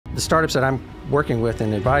The startups that I'm working with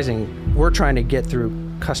and advising, we're trying to get through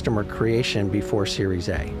customer creation before Series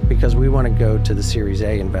A, because we want to go to the Series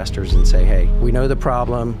A investors and say, hey, we know the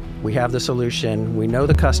problem, we have the solution, we know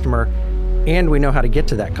the customer, and we know how to get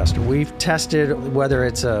to that customer. We've tested whether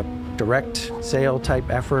it's a direct sale type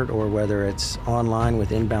effort or whether it's online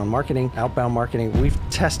with inbound marketing, outbound marketing. We've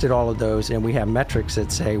tested all of those, and we have metrics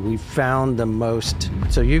that say we've found the most.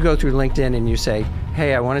 So you go through LinkedIn and you say,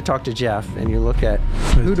 hey, I want to talk to Jeff, and you look at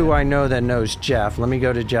who do I know that knows Jeff? Let me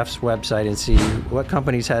go to Jeff's website and see what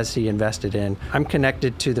companies has he invested in. I'm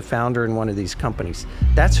connected to the founder in one of these companies.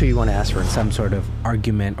 That's who you want to ask for. Some sort of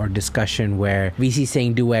argument or discussion where VC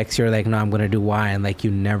saying do X, you're like, no, I'm going to do Y, and like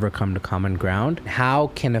you never come to common ground. How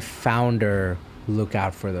can a founder look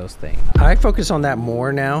out for those things? I focus on that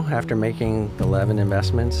more now after making 11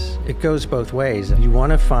 investments. It goes both ways. You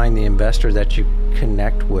want to find the investor that you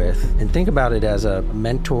connect with and think about it as a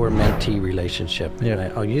mentor-mentee relationship. Yeah.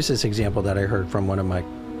 And I'll use this example that I heard from one of my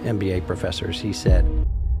MBA professors. He said,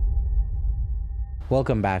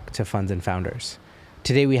 welcome back to Funds and Founders.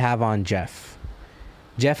 Today we have on Jeff.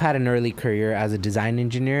 Jeff had an early career as a design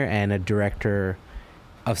engineer and a director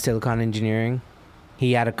of silicon engineering.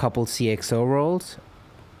 He had a couple CXO roles,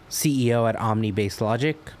 CEO at Omni-Based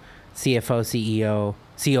Logic, CFO, CEO,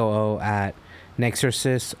 COO at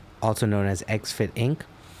Nexersis, also known as XFit Inc.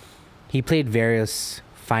 He played various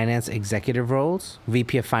finance executive roles,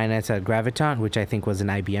 VP of Finance at Graviton, which I think was an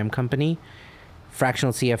IBM company,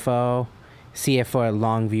 fractional CFO, CFO at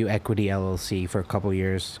Longview Equity LLC for a couple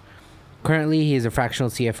years. Currently, he is a fractional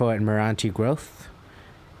CFO at Miranti Growth.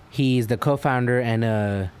 He's the co-founder and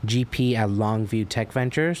a GP at Longview Tech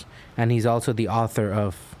Ventures, and he's also the author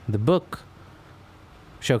of the book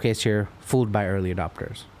showcased here, Fooled by Early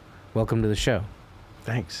Adopters. Welcome to the show.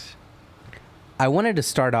 thanks. I wanted to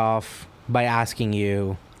start off by asking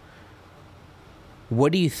you,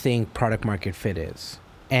 what do you think product market fit is?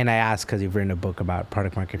 And I ask because you've written a book about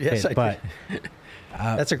product market fit, but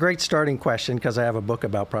that's a great starting question because I have a book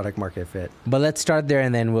about product market fit. But let's start there,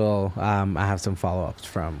 and then we'll I have some follow-ups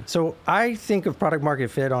from. So I think of product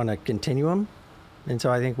market fit on a continuum. And so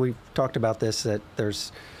I think we've talked about this, that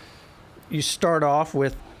you start off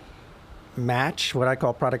with match, what I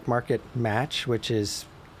call product market match, which used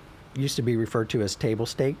to be referred to as table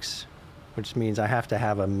stakes, which means I have to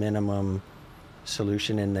have a minimum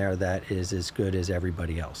solution in there that is as good as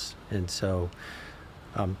everybody else. And so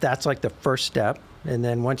that's like the first step. And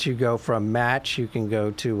then once you go from match, you can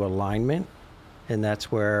go to alignment. And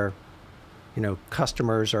that's where,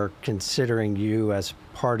 customers are considering you as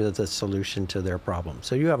part of the solution to their problem.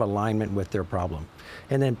 So you have alignment with their problem.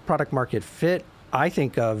 And then product market fit, I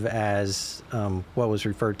think of as what was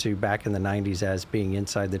referred to back in the 90s as being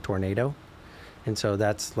inside the tornado. And so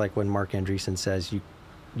that's like when Mark Andreessen says you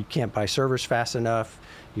can't buy servers fast enough,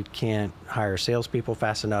 you can't hire salespeople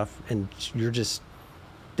fast enough, and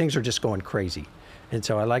things are just going crazy. And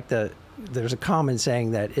so I like there's a common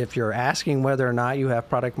saying that if you're asking whether or not you have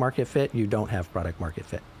product market fit, you don't have product market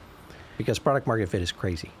fit, because product market fit is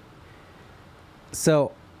crazy.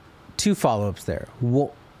 So 2 follow-ups there.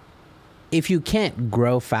 If you can't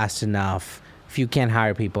grow fast enough, if you can't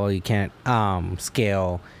hire people, you can't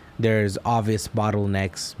scale, there's obvious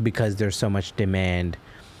bottlenecks because there's so much demand.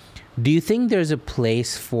 Do you think there's a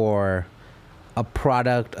place for a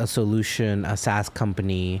product, a solution, a SaaS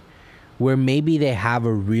company where maybe they have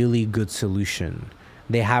a really good solution,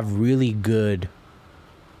 they have really good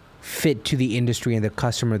fit to the industry and the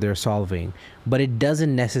customer they're solving, but it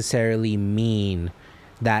doesn't necessarily mean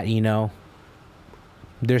that,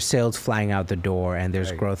 there's sales flying out the door and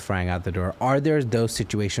there's growth flying out the door? Are there those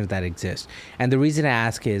situations that exist? And the reason I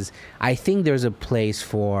ask is I think there's a place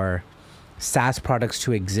for SaaS products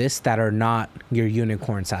to exist that are not your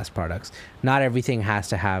unicorn SaaS products. Not everything has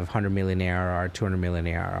to have 100 million ARR, 200 million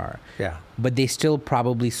ARR. Yeah. But they still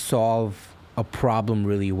probably solve a problem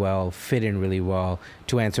really well, fit in really well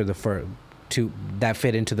to answer that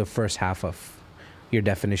fit into the first half of your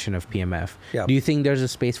definition of PMF. Yeah. Do you think there's a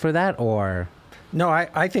space for that, or? No,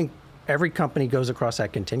 I think every company goes across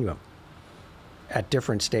that continuum at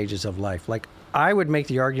different stages of life. Like, I would make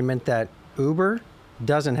the argument that Uber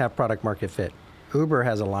doesn't have product market fit. Uber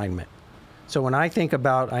has alignment. So when I think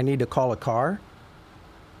about I need to call a car,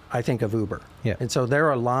 I think of Uber. Yeah. And so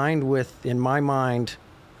they're aligned with, in my mind,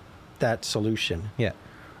 that solution. Yeah.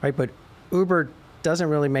 Right? But Uber doesn't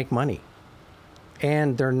really make money.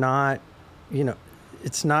 And they're not,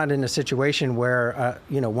 it's not in a situation where,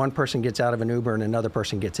 one person gets out of an Uber and another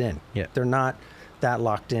person gets in. Yeah. They're not that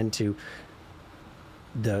locked into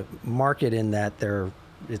the market in that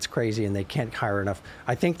it's crazy and they can't hire enough.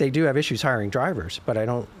 I think they do have issues hiring drivers, but I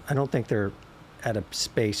don't think they're at a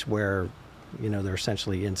space where, they're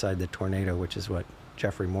essentially inside the tornado, which is what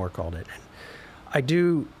Jeffrey Moore called it.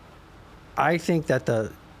 And I think that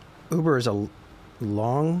the Uber is a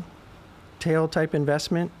long tail type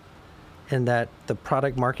investment, and that the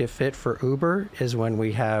product market fit for Uber is when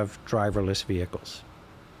we have driverless vehicles.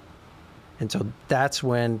 And so that's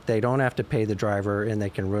when they don't have to pay the driver, and they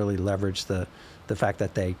can really leverage the fact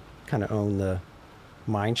that they kind of own the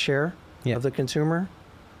mind share of the consumer.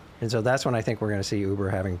 And so that's when I think we're going to see Uber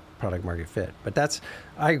having product market fit. But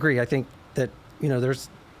I agree. I think that, there's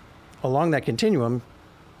along that continuum,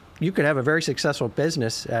 you could have a very successful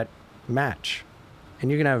business at match, and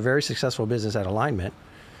you can have a very successful business at alignment,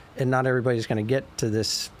 and not everybody's going to get to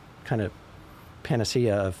this kind of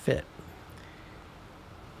panacea of fit.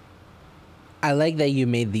 I like that you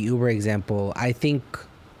made the Uber example. I think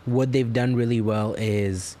what they've done really well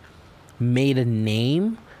is made a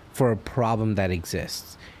name for a problem that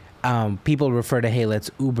exists. People refer to, hey,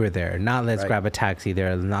 let's Uber there, not let's grab a taxi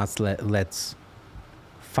there, not let's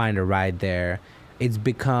find a ride there. It's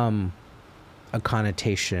become a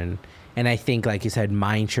connotation. And I think, like you said,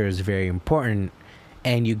 mindshare is very important.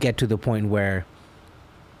 And you get to the point where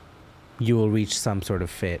you will reach some sort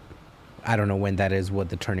of fit. I don't know when that is, what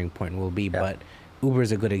the turning point will be, but Uber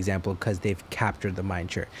is a good example because they've captured the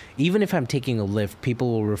mindshare. Even if I'm taking a Lyft,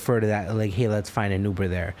 people will refer to that like, hey, let's find an Uber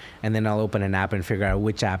there. And then I'll open an app and figure out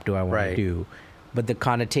which app do I want to do. But the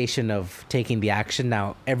connotation of taking the action,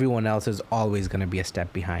 now everyone else is always going to be a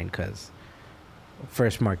step behind because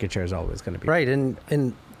first market share is always going to be. Right.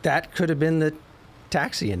 And that could have been the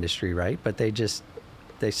taxi industry, right? But they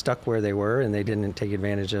stuck where they were, and they didn't take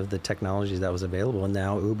advantage of the technology that was available. And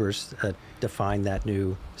now Uber's defined that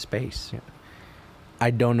new space. Yeah. I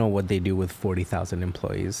don't know what they do with 40,000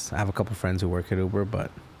 employees. I have a couple friends who work at Uber, but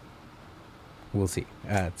we'll see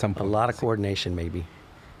at some point. A lot of coordination, maybe.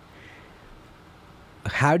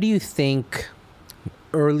 How do you think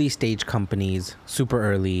early stage companies, super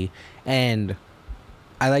early, and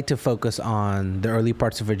I like to focus on the early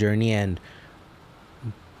parts of a journey, and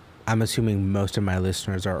I'm assuming most of my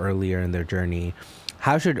listeners are earlier in their journey.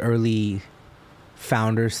 How should early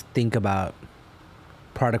founders think about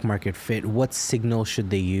product market fit? What signals should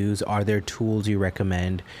they use? Are there tools you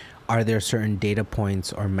recommend? Are there certain data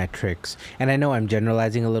points or metrics? And I know I'm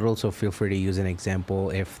generalizing a little, so feel free to use an example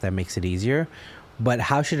if that makes it easier. But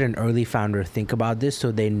how should an early founder think about this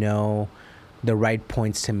so they know the right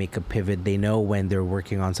points to make a pivot? They know when they're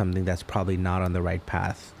working on something that's probably not on the right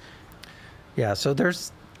path. Yeah, so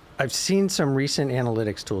I've seen some recent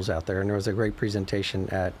analytics tools out there, and there was a great presentation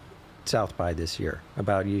at South by this year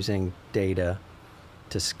about using data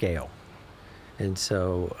to scale. And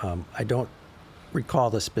so I don't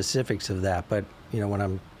recall the specifics of that, but when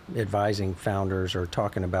I'm advising founders or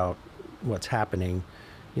talking about what's happening,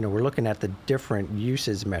 we're looking at the different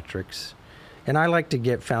usage metrics. And I like to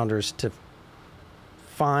get founders to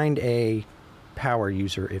find a power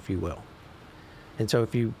user, if you will. And so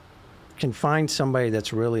if you can find somebody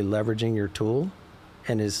that's really leveraging your tool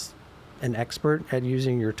and is an expert at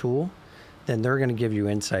using your tool, then they're going to give you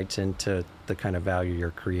insights into the kind of value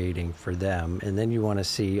you're creating for them. And then you want to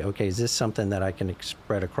see, okay, is this something that I can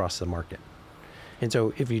spread across the market? And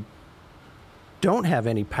so if you don't have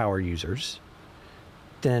any power users,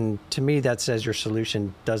 then to me that says your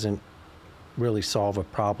solution doesn't really solve a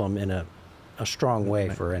problem in a strong way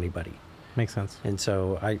for anybody. Makes sense. And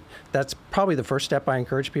so that's probably the first step I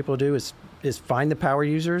encourage people to do is find the power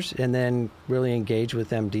users and then really engage with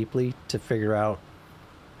them deeply to figure out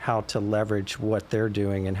how to leverage what they're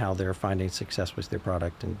doing and how they're finding success with their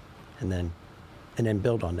product, and then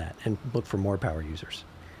build on that and look for more power users.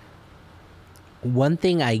 One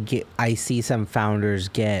thing I see some founders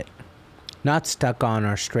get not stuck on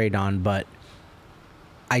or straight on, but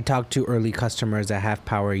I talk to early customers that have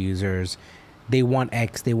power users. They want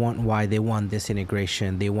X, they want Y, they want this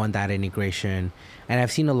integration, they want that integration. And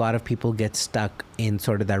I've seen a lot of people get stuck in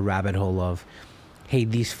sort of that rabbit hole of, hey,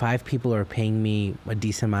 these 5 people are paying me a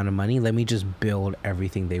decent amount of money. Let me just build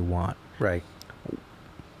everything they want. Right.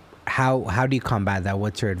 How do you combat that?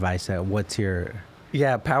 What's your advice?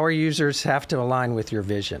 Yeah, power users have to align with your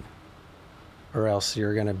vision, or else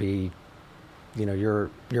you're going to be, your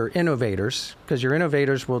innovators, because your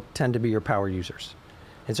innovators will tend to be your power users.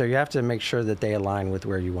 And so you have to make sure that they align with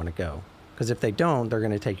where you want to go. Because if they don't, they're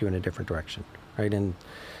going to take you in a different direction, right? And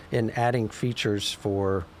adding features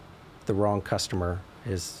for the wrong customer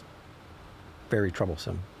is very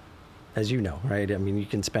troublesome, as you know, right? I mean, you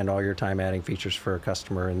can spend all your time adding features for a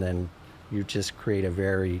customer, and then you just create a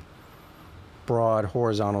very broad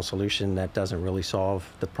horizontal solution that doesn't really solve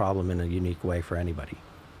the problem in a unique way for anybody,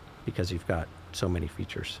 because you've got so many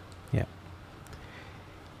features. Yeah.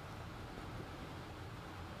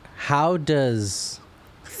 how does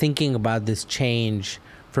thinking about this change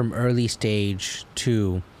from early stage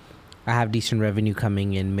to I have decent revenue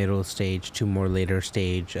coming in, middle stage to more later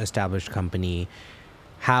stage, established company?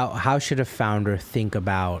 How should a founder think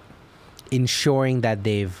about ensuring that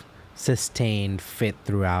they've sustained fit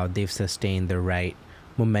throughout, they've sustained the right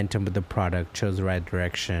momentum with the product, chose the right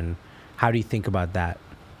direction? How do you think about that?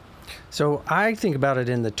 So I think about it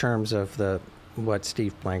in the terms of what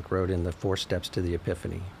Steve Blank wrote in the 4 steps to the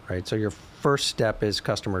epiphany, right? So your first step is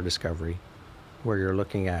customer discovery, where you're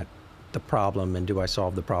looking at the problem and do I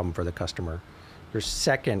solve the problem for the customer. Your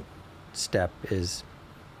second step is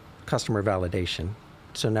customer validation.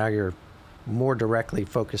 So now you're more directly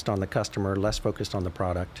focused on the customer, less focused on the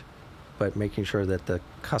product, but making sure that the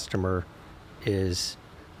customer is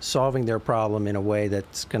solving their problem in a way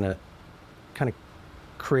that's going to kind of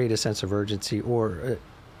create a sense of urgency or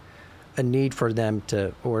a need for them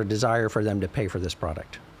to, or a desire for them to pay for this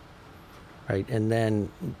product, right? And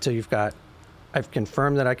then, so you've got, I've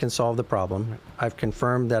confirmed that I can solve the problem. I've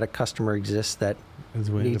confirmed that a customer exists that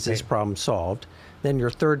needs this problem solved. Then your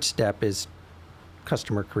third step is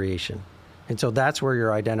customer creation. And so that's where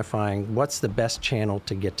you're identifying what's the best channel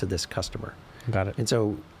to get to this customer. Got it. And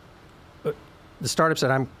so the startups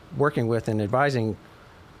that I'm working with and advising,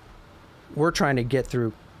 we're trying to get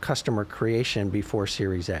through customer creation before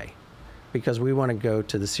Series A, because we want to go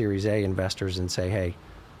to the Series A investors and say, hey,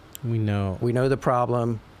 we know the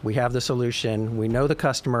problem, we have the solution, we know the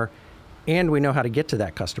customer, and we know how to get to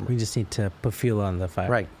that customer. We just need to put fuel on the fire.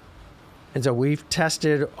 Right. And so we've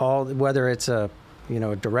tested all, whether it's a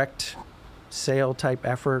direct sale type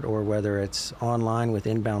effort or whether it's online with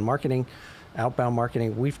inbound marketing, outbound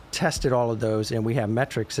marketing, we've tested all of those, and we have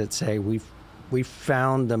metrics that say we've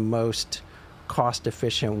found the most cost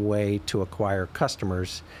efficient way to acquire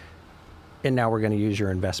customers, and now we're going to use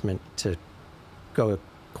your investment to go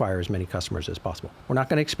acquire as many customers as possible. We're not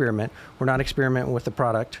going to experiment. We're not experimenting with the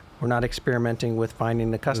product. We're not experimenting with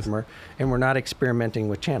finding the customer, and we're not experimenting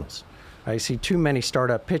with channels. I see too many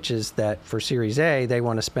startup pitches that for Series A, they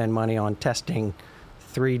want to spend money on testing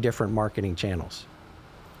 3 different marketing channels.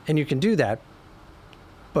 And you can do that,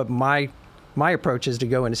 but my approach is to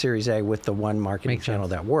go into Series A with the one marketing channel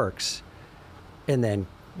that works, and then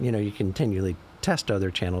you continually test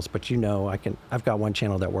other channels, but I've got one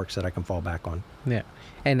channel that works that I can fall back on. Yeah.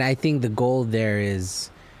 And I think the goal there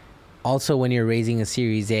is also when you're raising a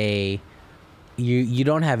Series A, you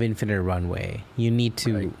don't have infinite runway. You need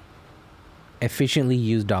to efficiently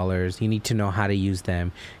use dollars. You need to know how to use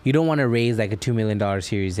them. You don't want to raise like a $2 million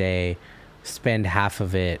Series A, spend half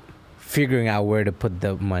of it figuring out where to put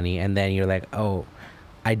the money, and then you're like, oh,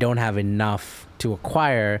 I don't have enough to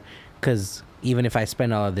acquire, because even if I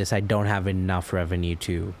spend all of this, I don't have enough revenue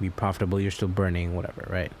to be profitable. You're still burning, whatever,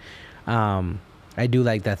 right? I do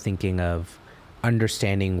like that thinking of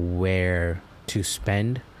understanding where to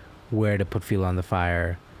spend, where to put fuel on the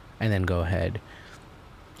fire, and then go ahead.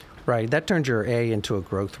 Right. That turns your A into a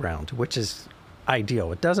growth round, which is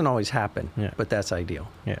ideal. It doesn't always happen, but that's ideal.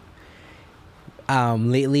 Yeah.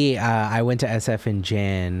 Lately, I went to SF in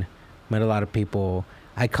Jan, met a lot of people.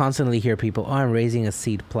 I constantly hear people, oh, I'm raising a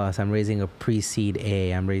seed plus, I'm raising a pre-seed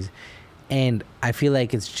A, and I feel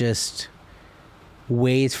like it's just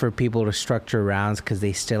ways for people to structure rounds because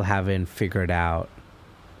they still haven't figured out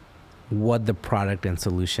what the product and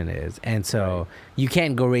solution is. And so you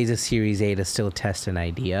can't go raise a Series A to still test an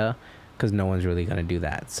idea because no one's really going to do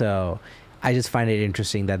that. So I just find it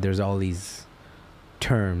interesting that there's all these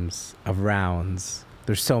terms of rounds.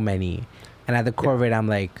 There's so many. And at the core of it, I'm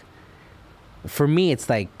like, for me, it's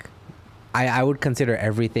like I would consider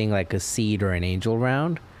everything like a seed or an angel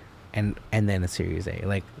round and then a Series A.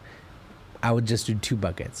 Like I would just do 2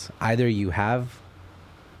 buckets. Either you have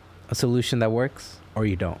a solution that works or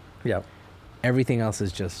you don't. Yeah. Everything else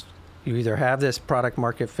is just... You either have this product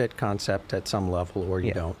market fit concept at some level or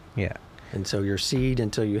you don't. Yeah. And so you're seed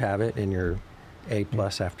until you have it and you're A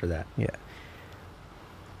plus after that. Yeah.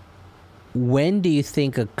 When do you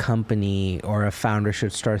think a company or a founder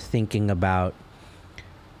should start thinking about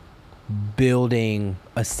building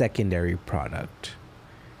a secondary product?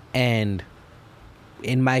 And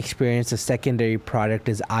in my experience, a secondary product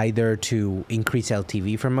is either to increase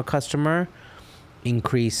LTV from a customer,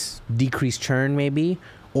 decrease churn maybe,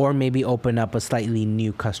 or maybe open up a slightly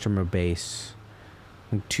new customer base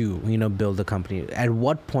to, build a company. At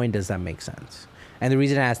what point does that make sense? And the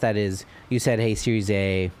reason I ask that is you said, hey, Series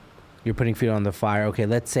A, you're putting fuel on the fire. Okay,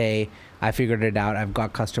 let's say I figured it out. I've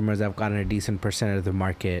got customers. I've gotten a decent percent of the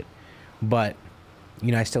market, but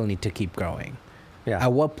I still need to keep growing. Yeah.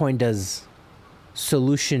 At what point does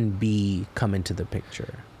solution B come into the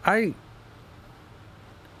picture?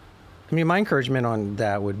 I mean, my encouragement on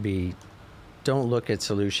that would be, don't look at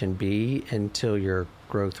solution B until your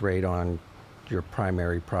growth rate on your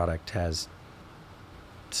primary product has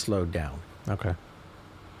slowed down. Okay.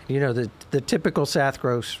 You know, the typical SaaS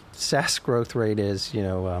growth rate is,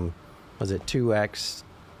 was it 2x,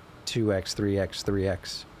 3x,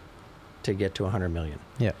 3x to get to 100 million?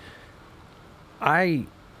 Yeah. I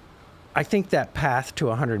think that path to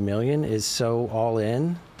 100 million is so all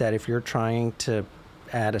in that if you're trying to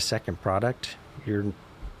add a second product,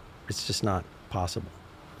 it's just not possible.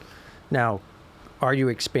 Now, are you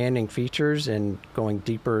expanding features and going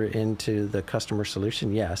deeper into the customer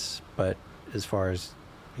solution? Yes, but as far as,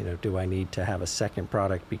 do I need to have a second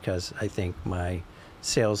product because I think my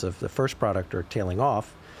sales of the first product are tailing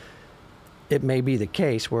off? It may be the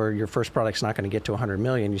case where your first product's not going to get to 100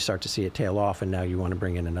 million. You start to see it tail off, and now you want to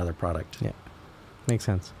bring in another product. Yeah, makes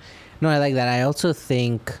sense. No, I like that. I also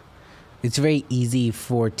think it's very easy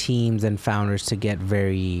for teams and founders to get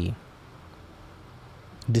very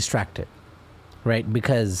distracted, right?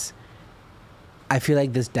 Because I feel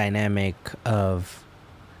like this dynamic of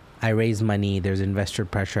I raise money, there's investor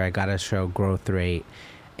pressure, I got to show growth rate,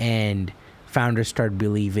 and founders start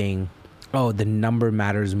believing, oh, the number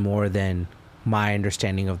matters more than my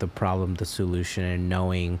understanding of the problem, the solution, and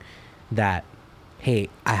knowing that, hey,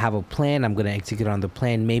 I have a plan, I'm going to execute on the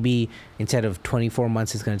plan. Maybe instead of 24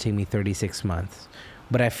 months, it's going to take me 36 months.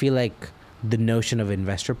 But I feel like the notion of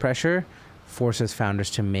investor pressure forces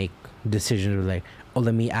founders to make decisions like, oh,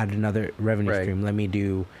 let me add another revenue stream. Let me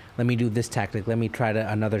do this tactic. Let me try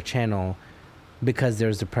another channel, because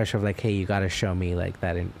there's the pressure of like, hey, you got to show me like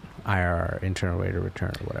that in IRR, internal rate of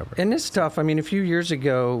return, or whatever. And it's tough. I mean, a few years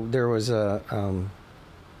ago, there was a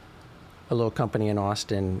little company in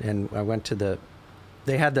Austin, and I went to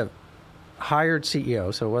they had the hired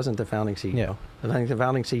CEO, so it wasn't the founding CEO. Yeah. I think the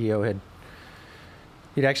founding CEO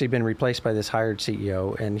he'd actually been replaced by this hired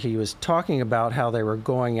CEO, and he was talking about how they were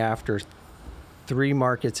going after 3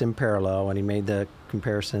 markets in parallel, and he made the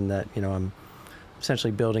comparison that, I'm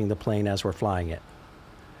essentially building the plane as we're flying it.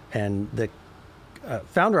 And the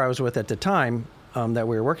founder I was with at the time that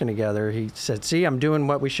we were working together, he said, see, I'm doing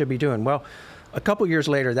what we should be doing. Well, a couple years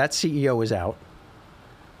later, that CEO was out.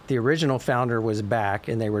 The original founder was back,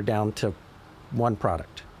 and they were down to 1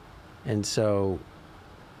 product. And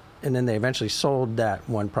then they eventually sold that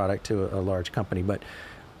 1 product to a large company. But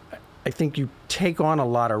I think you take on a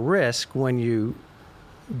lot of risk when you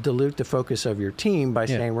dilute the focus of your team by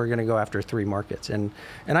saying we're going to go after 3 markets. And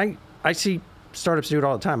I see startups do it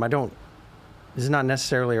all the time. This is not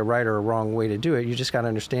necessarily a right or a wrong way to do it. You just got to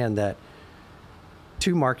understand that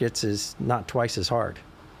 2 markets is not twice as hard.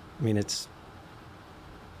 I mean,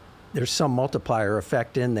 there's some multiplier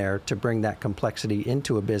effect in there to bring that complexity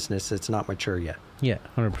into a business that's not mature yet. Yeah,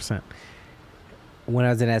 100%. When I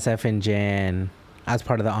was in SF in Jan, as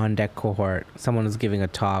part of the on-deck cohort, someone was giving a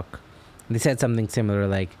talk. They said something similar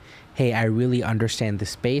like, hey, I really understand the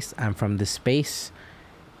space. I'm from this space.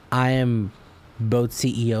 I am both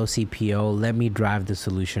CEO, CPO. Let me drive the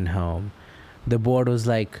solution home. The board was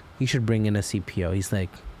like, you should bring in a CPO. He's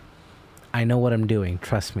like, I know what I'm doing.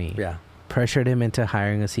 Trust me. Yeah. Pressured him into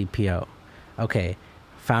hiring a CPO. Okay.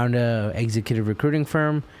 Found a executive recruiting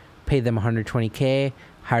firm, paid them $120K,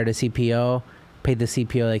 hired a CPO, paid the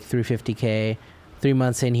CPO like $350K. 3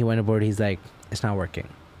 months in, he went aboard. He's like, it's not working.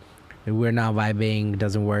 We're not vibing.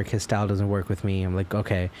 Doesn't work. His style doesn't work with me. I'm like,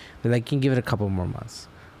 okay. They're like, you can give it a couple more months.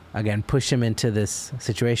 Again, push him into this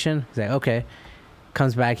situation. He's like, okay.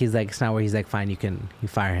 Comes back. He's like, it's not where. He's like, fine, you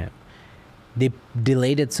fire him. They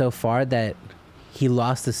delayed it so far that he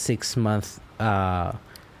lost a 6-month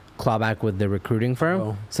clawback with the recruiting firm.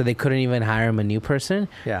 Oh. So they couldn't even hire him a new person.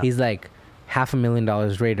 Yeah. He's like,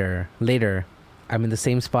 $500,000 later, I'm in the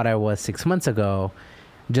same spot I was 6 months ago,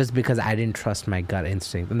 just because I didn't trust my gut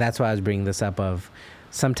instinct. And that's why I was bringing this up of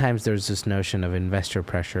sometimes there's this notion of investor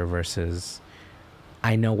pressure versus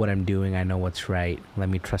I know what I'm doing. I know what's right. Let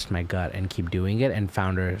me trust my gut and keep doing it. And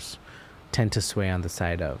founders tend to sway on the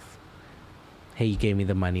side of, hey, you gave me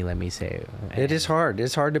the money. Let me say. It is hard.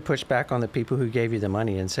 It's hard to push back on the people who gave you the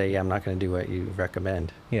money and say, yeah, I'm not going to do what you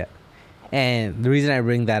recommend. Yeah. And the reason I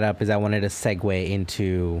bring that up is I wanted to segue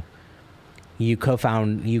into you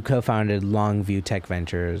co-founded Longview Tech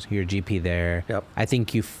Ventures. You're GP there. Yep. I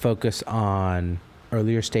think you focus on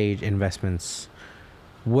earlier stage investments.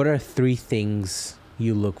 What are 3 things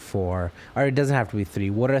you look for? Or it doesn't have to be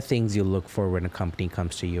 3. What are things you look for when a company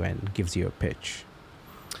comes to you and gives you a pitch?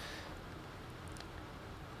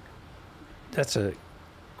 That's a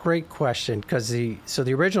great question, because the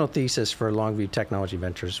original thesis for Longview Technology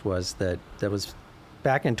Ventures was that was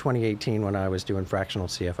back in 2018 when I was doing fractional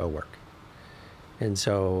CFO work. And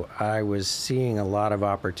so I was seeing a lot of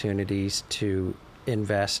opportunities to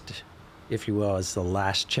invest, if you will, as the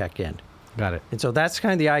last check in. Got it. And so that's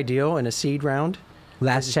kind of the ideal in a seed round.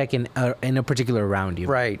 Last check in a particular round.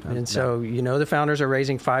 Right. And so, you know, the founders are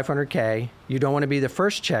raising 500K. You don't want to be the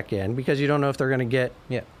first check in because you don't know if they're going to get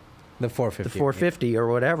the 450. The 450 or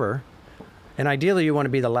whatever. And ideally, you want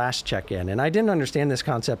to be the last check in. And I didn't understand this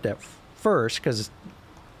concept at first because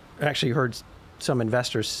I actually heard some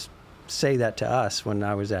investors say that to us when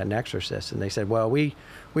I was at an Exorcist. And they said, well, we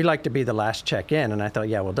like to be the last check in. And I thought,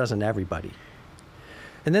 yeah, well, doesn't everybody?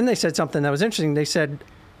 And then they said something that was interesting. They said,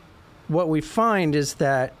 what we find is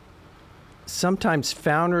that sometimes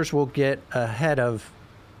founders will get ahead of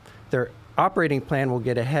their operating plan, will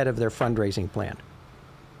get ahead of their fundraising plan.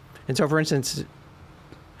 And so, for instance,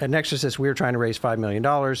 at Nexus, we were trying to raise $5 million.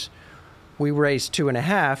 We raised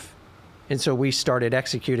 2.5, and so we started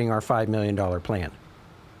executing our $5 million plan.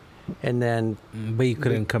 And then, but you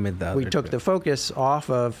couldn't commit the other. We took the focus off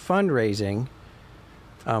of fundraising,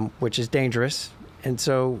 which is dangerous, and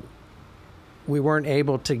so we weren't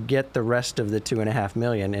able to get the rest of the $2.5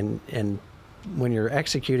 million. And when you're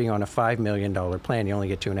executing on a $5 million plan, you only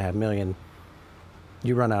get $2.5 million.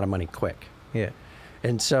 You run out of money quick. Yeah.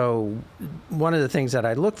 And so one of the things that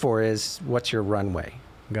I look for is what's your runway?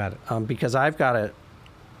 Got it. Because I've got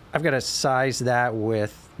to size that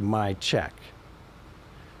with my check.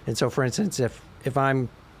 And so, for instance, if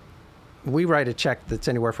we write a check that's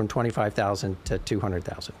anywhere from $25,000 to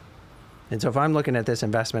 $200,000. And so if I'm looking at this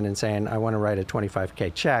investment and saying, I want to write a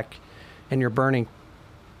 $25K check and you're burning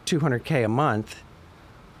 $200K a month,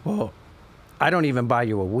 well, I don't even buy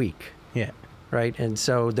you a week. Yeah. Right. And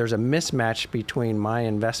so there's a mismatch between my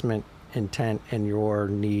investment intent and your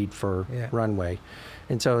need for runway.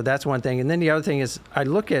 And so that's one thing. And then the other thing is I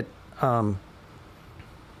look at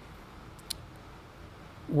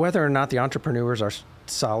whether or not the entrepreneurs are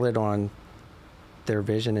solid on their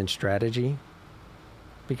vision and strategy.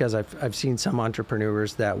 Because I've seen some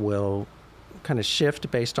entrepreneurs that will kind of shift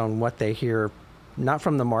based on what they hear, not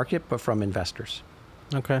from the market, but from investors.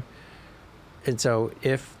 Okay. And so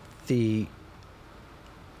if the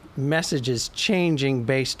message is changing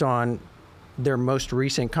based on their most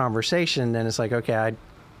recent conversation, then it's like, okay,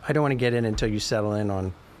 I don't want to get in until you settle in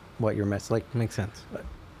on what your message. Like, makes sense.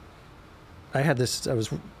 I was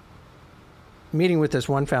meeting with this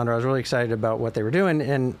one founder. I was really excited about what they were doing,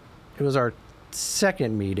 and it was our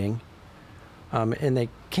second meeting, and they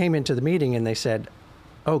came into the meeting and they said,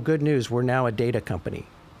 oh, good news, we're now a data company.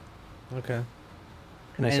 Okay.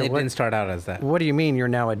 And I said, it didn't start out as that. What do you mean you're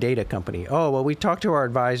now a data company? Oh, well, we talked to our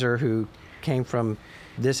advisor who came from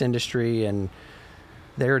this industry, and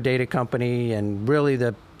they're a data company, and really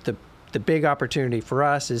the big opportunity for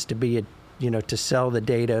us is to be to sell the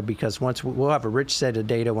data, because once we'll have a rich set of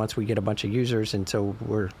data once we get a bunch of users, and so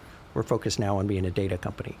we're focused now on being a data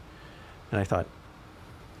company. And I thought,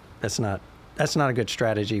 that's not a good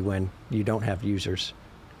strategy when you don't have users.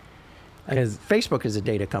 Because Facebook is a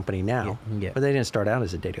data company now, but they didn't start out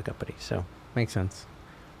as a data company. So makes sense.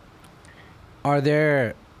 Are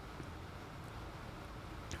there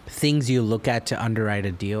things you look at to underwrite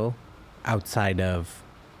a deal outside of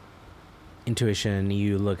intuition?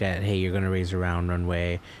 You look at, hey, you're going to raise a round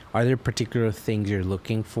runway. Are there particular things you're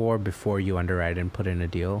looking for before you underwrite and put in a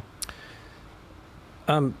deal?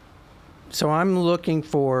 So I'm looking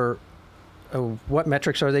for what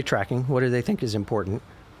metrics are they tracking? What do they think is important?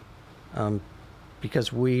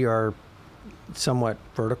 Because we are somewhat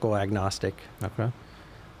vertical agnostic. Okay.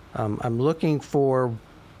 I'm looking for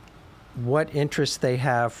what interests they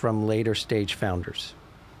have from later stage founders.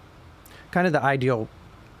 Kind of the ideal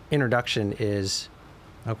introduction is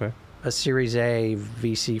a Series A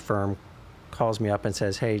VC firm calls me up and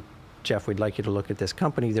says, hey, Jeff, we'd like you to look at this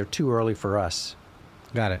company. They're too early for us.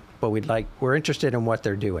 Got it. But we're interested in what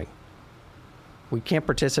they're doing. We can't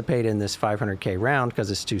participate in this 500K round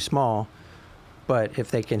because it's too small, but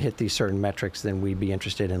if they can hit these certain metrics, then we'd be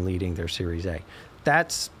interested in leading their Series A.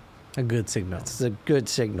 That's a good signal. It's a good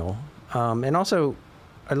signal. And also,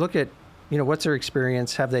 I look at, what's their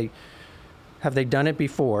experience? Have they done it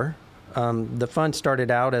before? The fund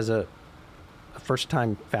started out as a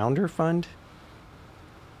first-time founder fund,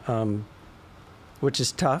 which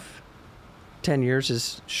is tough. 10 years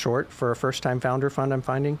is short for a first-time founder fund, I'm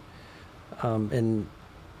finding. And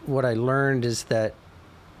what I learned is that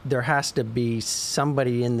there has to be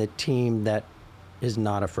somebody in the team that is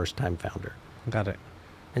not a first-time founder. Got it.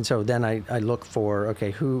 And so then I look for,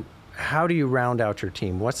 okay, how do you round out your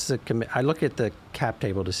team? What's the I look at the cap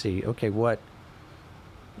table to see, okay, what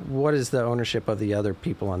is the ownership of the other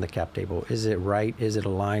people on the cap table? Is it right? Is it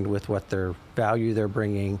aligned with what their value they're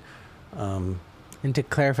bringing? And to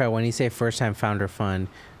clarify, when you say first-time founder fund,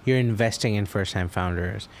 you're investing in first-time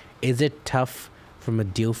founders. Is it tough from a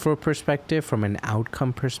deal flow perspective, from an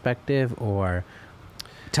outcome perspective, or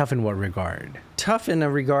tough in what regard? Tough in a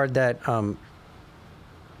regard that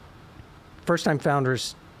first-time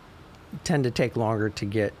founders tend to take longer to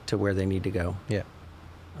get to where they need to go. Yeah.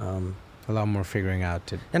 A lot more figuring out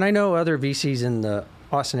to. And I know other VCs in the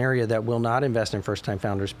Austin area that will not invest in first-time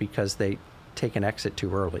founders because they take an exit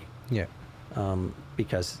too early. Yeah.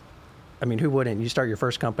 Because, I mean, who wouldn't? You start your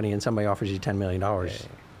first company and somebody offers you $10 million,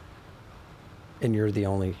 and you're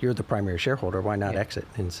the primary shareholder. Why not exit?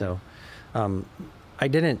 And so, I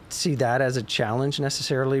didn't see that as a challenge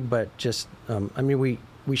necessarily, but just, I mean,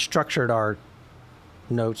 we structured our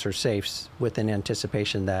notes or safes with an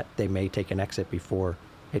anticipation that they may take an exit before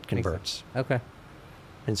it converts. Okay.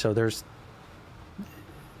 And so there's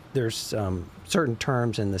certain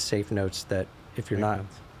terms in the safe notes that if you're not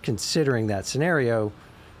considering that scenario,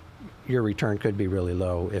 your return could be really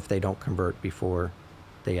low if they don't convert before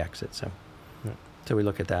they exit. So, so we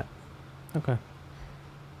look at that. Okay.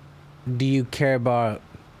 Do you care about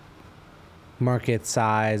market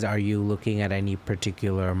size? Are you looking at any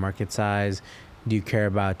particular market size? Do you care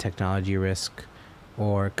about technology risk?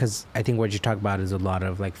 Or, because I think what you talk about is a lot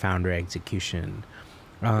of like founder execution.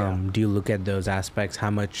 Do you look at those aspects? How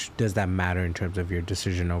much does that matter in terms of your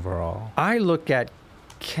decision overall? I look at,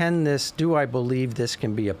 do I believe this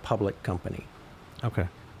can be a public company? Okay.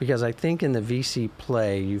 Because I think in the VC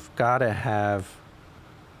play, you've got to have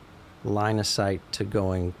line of sight to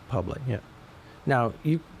going public. Yeah. Now,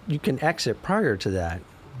 you can exit prior to that,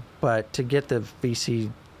 but to get the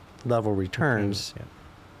VC level returns,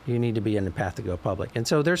 you need to be in the path to go public. And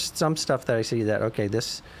so there's some stuff that I see that, okay,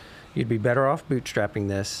 you'd be better off bootstrapping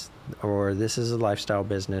this, or this is a lifestyle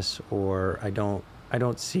business, or I don't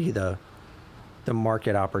see the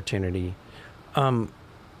market opportunity. I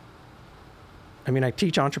mean, I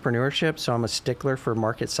teach entrepreneurship, so I'm a stickler for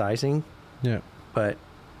market sizing. Yeah. But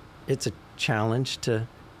it's a challenge to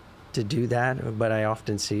do that, but I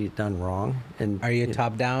often see it done wrong. And are you a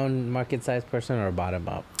top-down market size person or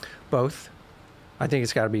bottom-up? Both. I think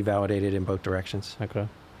it's got to be validated in both directions. Okay.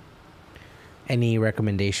 Any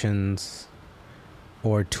recommendations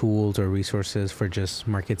or tools or resources for just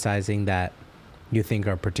market sizing that you think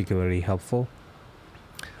are particularly helpful?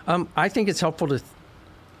 I think it's helpful to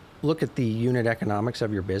look at the unit economics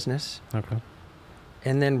of your business. Okay.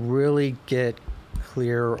 And then really get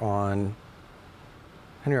clear on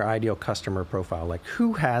your ideal customer profile. Like,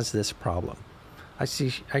 who has this problem? I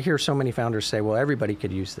hear so many founders say, well, everybody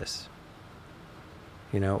could use this.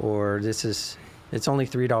 Or it's only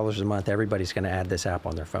 $3 a month. Everybody's going to add this app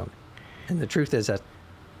on their phone. And the truth is that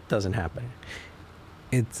doesn't happen.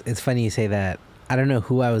 It's funny you say that. I don't know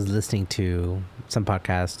who I was listening to, some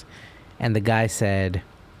podcast, and the guy said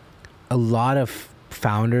a lot of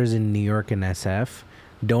founders in New York and SF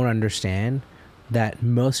don't understand that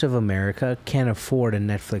most of America can't afford a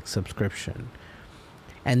Netflix subscription.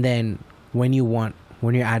 And then when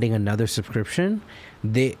you're adding another subscription,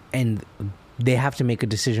 they have to make a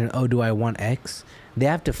decision, do I want X? They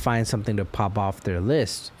have to find something to pop off their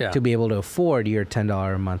list to be able to afford your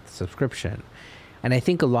 $10 a month subscription. And I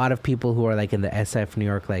think a lot of people who are like in the SF New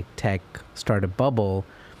York like tech startup bubble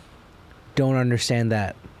don't understand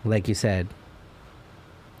that, like you said,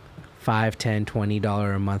 $5, $10,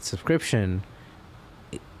 $20 a month subscription,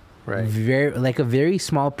 right? A very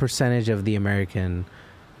small percentage of the American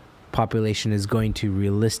population is going to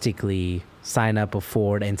realistically sign up,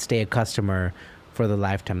 afford, and stay a customer for the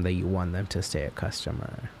lifetime that you want them to stay a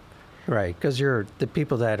customer. Right, because the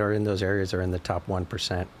people that are in those areas are in the top 1%,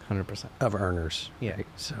 100% of earners. Yeah. Right?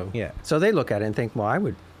 So yeah. So they look at it and think,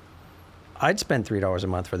 well, I'd spend $3 a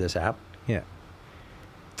month for this app. Yeah.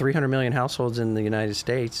 300 million households in the United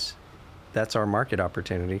States. That's our market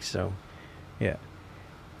opportunity. So, yeah.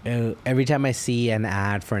 Every time I see an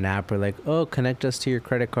ad for an app, we're like, connect us to your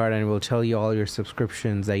credit card and we'll tell you all your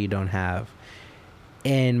subscriptions that you don't have.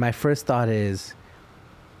 And my first thought is,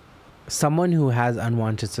 someone who has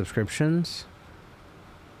unwanted subscriptions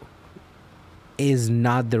is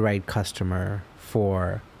not the right customer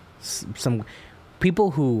for some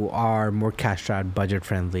people who are more cash-strapped,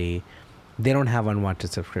 budget-friendly. They don't have unwanted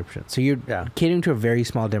subscriptions. So you're catering to a very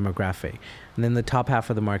small demographic. And then the top half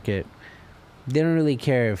of the market, they don't really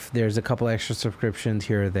care if there's a couple extra subscriptions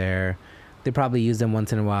here or there. They probably use them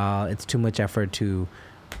once in a while. It's too much effort to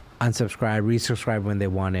unsubscribe, resubscribe when they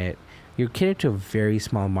want it. You're catering to a very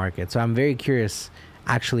small market. So I'm very curious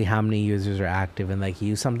actually how many users are active and like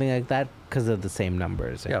use something like that because of the same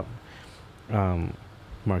numbers. And,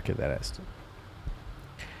 market that is.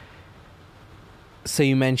 So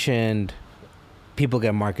you mentioned people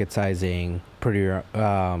get market sizing pretty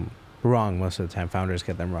wrong most of the time. Founders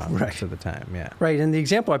get them wrong most of the time. Yeah. Right. And the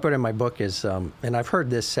example I put in my book is, and I've heard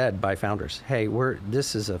this said by founders, hey,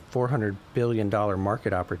 this is a $400 billion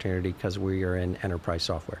market opportunity because we are in enterprise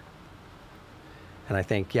software. And I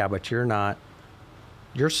think, yeah, but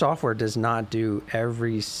your software does not do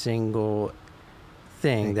every single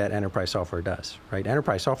thing that enterprise software does, right?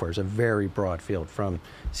 Enterprise software is a very broad field, from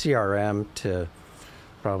CRM to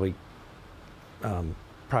probably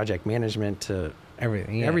project management to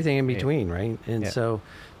everything in between, right? And so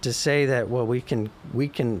to say that, well, we can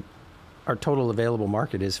our total available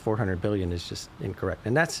market is 400 billion is just incorrect.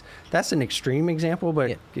 And that's an extreme example,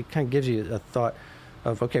 but it kind of gives you a thought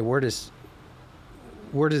of, okay, where does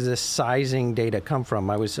this sizing data come from?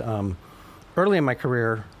 I was early in my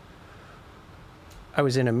career, I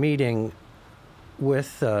was in a meeting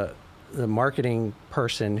with the marketing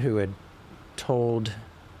person who had told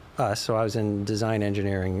us, so I was in design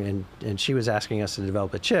engineering, and she was asking us to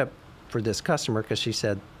develop a chip for this customer because she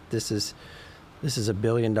said this is a $1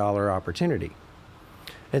 billion opportunity.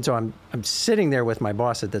 And so I'm sitting there with my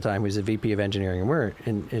boss at the time, who's the VP of engineering,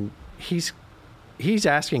 and he's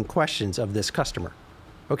asking questions of this customer.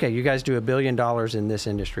 Okay, you guys do $1 billion in this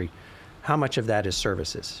industry. How much of that is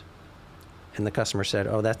services? And the customer said,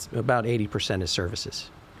 oh, that's about 80% is services.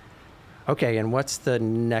 Okay, and what's the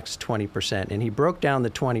next 20%? And he broke down the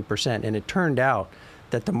 20%, and it turned out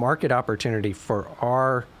that the market opportunity for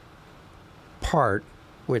our part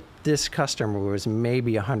with this customer was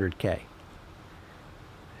maybe 100K.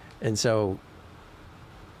 And so,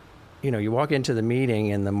 you walk into the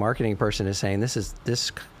meeting and the marketing person is saying,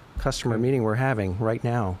 this customer meeting we're having right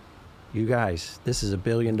now, you guys, this is $1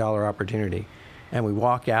 billion opportunity. And we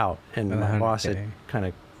walk out, and my boss had kind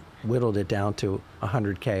of whittled it down to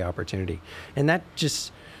 100K opportunity. And that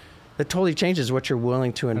totally changes what you're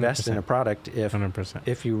willing to invest 100%. In a product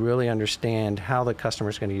if you really understand how the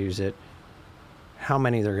customer's going to use it, how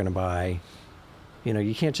many they're going to buy.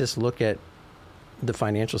 You can't just look at the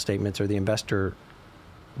financial statements or the investor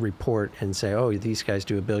report and say, oh, these guys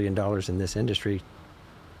do $1 billion in this industry.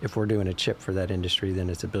 If we're doing a chip for that industry, then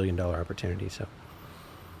it's $1 billion opportunity. So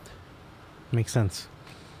makes sense.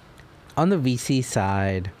 On the VC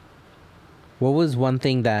side, what was one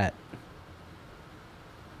thing that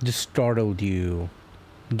just startled you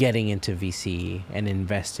getting into VC and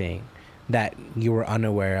investing that you were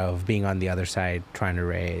unaware of, being on the other side, trying to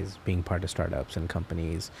raise, being part of startups and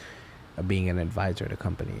companies, being an advisor to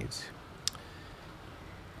companies?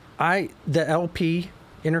 The LP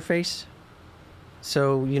interface.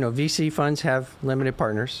 So, VC funds have limited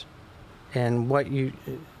partners, and we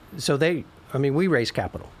raise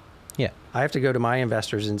capital. Yeah. I have to go to my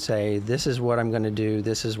investors and say, this is what I'm going to do.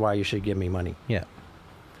 This is why you should give me money. Yeah.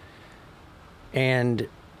 And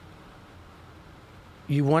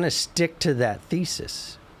you want to stick to that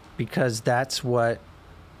thesis because that's what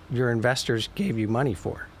your investors gave you money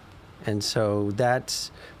for. And so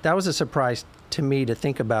that was a surprise to me to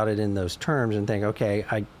think about it in those terms and think, okay,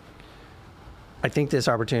 I think this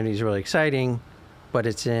opportunity is really exciting, but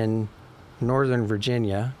it's in Northern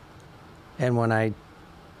Virginia. And when I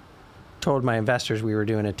told my investors we were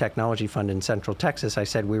doing a technology fund in Central Texas, I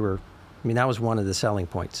said that was one of the selling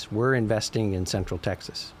points. We're investing in Central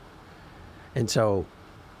Texas. And so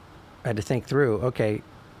I had to think through, okay,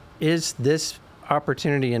 is this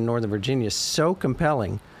opportunity in Northern Virginia so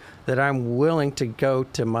compelling that I'm willing to go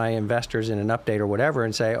to my investors in an update or whatever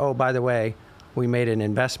and say, oh, by the way, we made an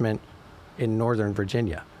investment in Northern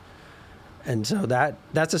Virginia. And so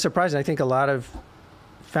that's a surprise. And I think a lot of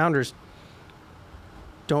founders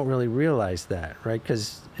don't really realize that, right?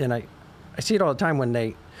 And I see it all the time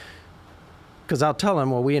because I'll tell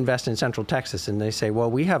them, well, we invest in Central Texas. And they say, well,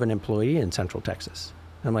 we have an employee in Central Texas.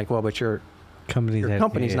 And I'm like, well, but your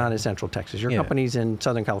company's not in Central Texas. Your company's in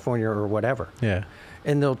Southern California or whatever. Yeah.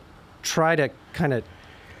 And they'll try to kind of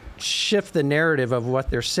shift the narrative of what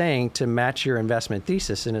they're saying to match your investment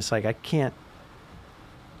thesis. And it's like, I can't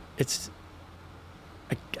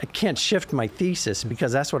shift my thesis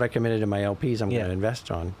because that's what I committed to my LPs I'm going to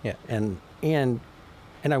invest on. Yeah. And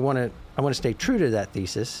I want to stay true to that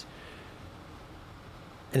thesis.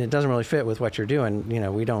 And it doesn't really fit with what you're doing.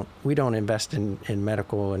 We don't invest in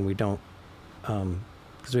medical, and we don't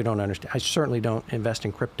because we don't understand. I certainly don't invest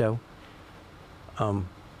in crypto.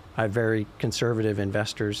 I have very conservative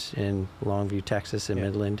investors in Longview, Texas, and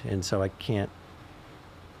Midland, and so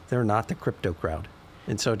they're not the crypto crowd.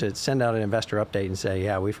 And so to send out an investor update and say,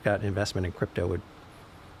 yeah, we've got investment in crypto,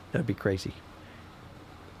 that'd be crazy.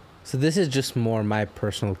 So this is just more my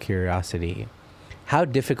personal curiosity. How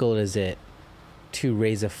difficult is it to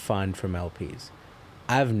raise a fund from LPs?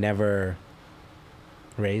 I've never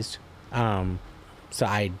raised, so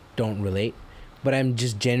I don't relate. But I'm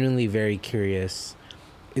just genuinely very curious.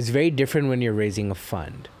 It's very different when you're raising a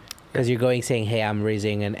fund, because you're going saying, "Hey, I'm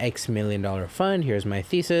raising an X $1 million fund. Here's my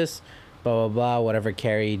thesis, blah blah blah, whatever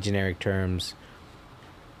carry generic terms."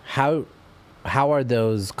 How are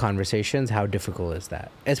those conversations? How difficult is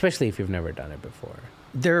that, especially if you've never done it before?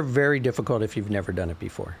 They're very difficult if you've never done it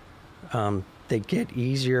before. They get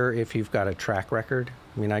easier if you've got a track record.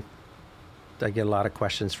 I mean, I get a lot of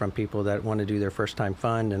questions from people that want to do their first time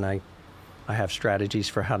fund, and I have strategies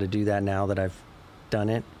for how to do that now that I've done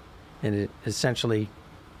it. And it essentially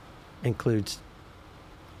includes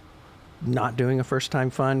not doing a first time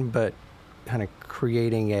fund, but kind of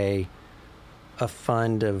creating a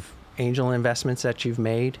fund of angel investments that you've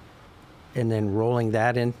made, and then rolling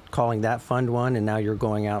that in, calling that fund one, and now you're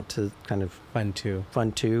going out to kind of Fund two.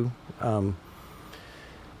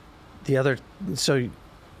 The other, so you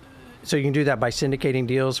can do that by syndicating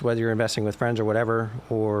deals, whether you're investing with friends or whatever,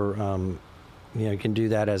 or you can do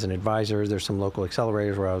that as an advisor. There's some local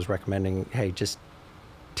accelerators where I was recommending, hey, just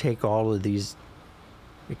take all of these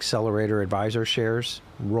accelerator advisor shares,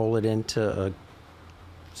 roll it into a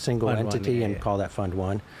single Fund entity, one, and call that fund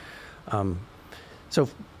one. So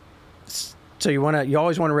you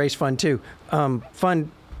always want to raise fund two.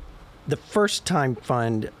 The first time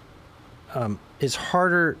fund is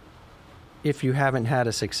harder if you haven't had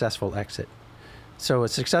a successful exit. So a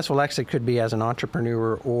successful exit could be as an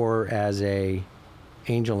entrepreneur or as a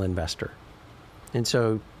angel investor. And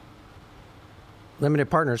so limited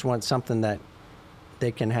partners want something that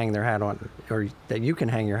they can hang their hat on, or that you can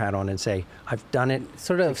hang your hat on and say, I've done it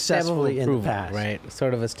Sort of successfully stamp of approval, in the past. right?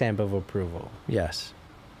 Sort of a stamp of approval. Yes.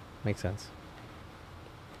 Makes sense.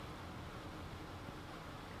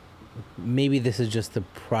 Maybe this is just the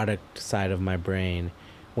product side of my brain.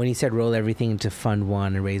 When he said roll everything into fund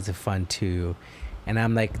one and raise the fund two, and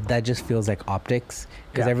I'm like, that just feels like optics.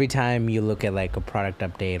 Because every time you look at like a product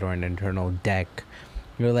update or an internal deck,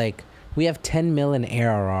 you're like, we have 10 million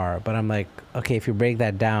ARR. But I'm like, okay, if you break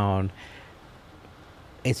that down,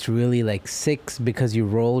 it's really like 6 because you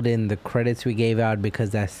rolled in the credits we gave out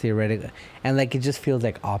because that's theoretical. And like, it just feels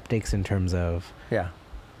like optics in terms of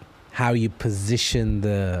how you position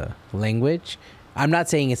the language. I'm not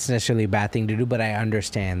saying it's necessarily a bad thing to do, but I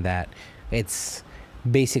understand that it's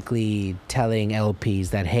basically telling LPs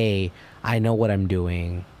that, hey, I know what I'm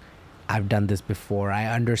doing. I've done this before. I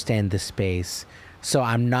understand this space. So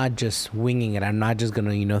I'm not just winging it. I'm not just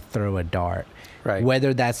going to, throw a dart. Right.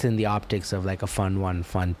 Whether that's in the optics of like a fund one,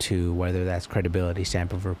 fund two, whether that's credibility,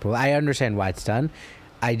 stamp of approval. I understand why it's done.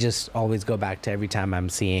 I just always go back to every time I'm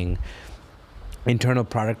seeing internal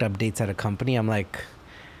product updates at a company, I'm like,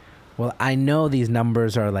 well, I know these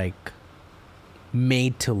numbers are like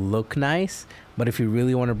made to look nice, but if you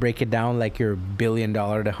really want to break it down, like your $1 billion to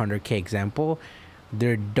 100K example,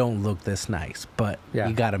 they don't look this nice, but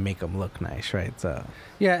you got to make them look nice, right? So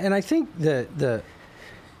and I think the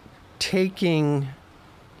taking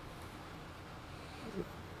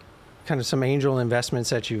kind of some angel investments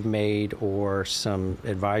that you've made or some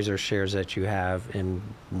advisor shares that you have and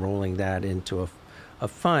rolling that into a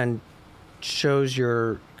fund shows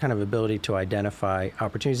your kind of ability to identify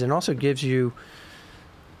opportunities, and also gives you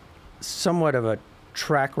somewhat of a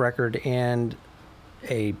track record and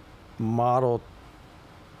a model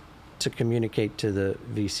to communicate to the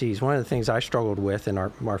VCs. One of the things I struggled with in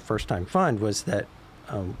our first time fund was that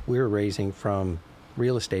we were raising from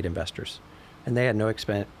real estate investors, and they had no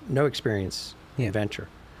experience in venture.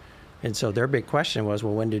 And so their big question was,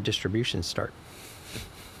 well, when do distributions start?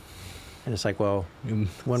 And it's like, well,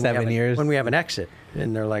 when 7 years, when we have an exit.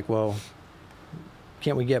 And they're like, well,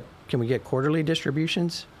 can we get quarterly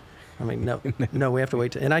distributions? I mean, no, we have to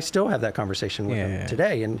wait. And I still have that conversation with them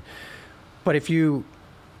today. But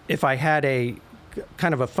if I had a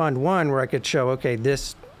kind of a fund one where I could show, okay,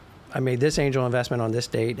 I made this angel investment on this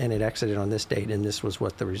date and it exited on this date, and this was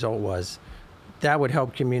what the result was, that would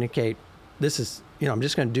help communicate, this is, I'm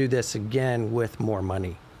just going to do this again with more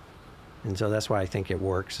money. And so that's why I think it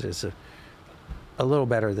works. It's a little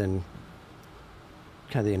better than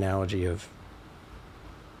kind of the analogy of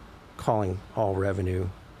calling all revenue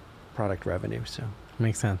product revenue. So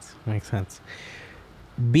makes sense.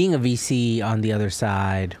 Being a VC on the other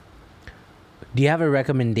side, do you have a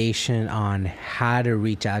recommendation on how to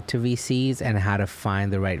reach out to VCs and how to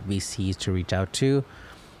find the right VCs to reach out to?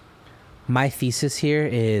 My thesis here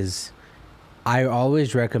is I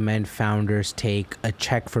always recommend founders take a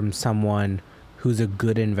check from someone who's a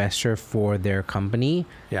good investor for their company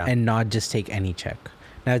and not just take any check.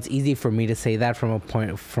 Now, it's easy for me to say that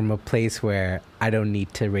from a place where I don't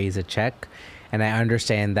need to raise a check. And I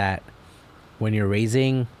understand that when you're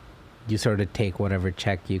raising, you sort of take whatever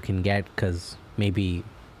check you can get because maybe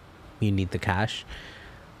you need the cash.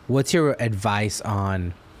 What's your advice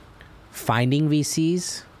on finding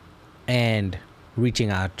VCs and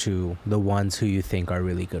reaching out to the ones who you think are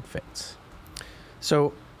really good fits?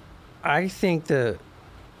 So I think the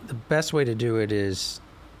best way to do it is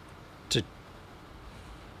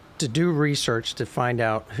to do research to find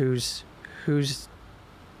out who's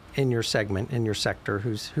in your segment, in your sector,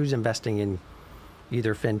 who's investing in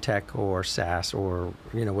either fintech or SaaS or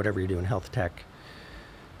whatever you're doing, health tech.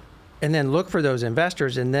 And then look for those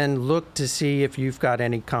investors and then look to see if you've got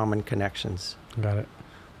any common connections. Got it.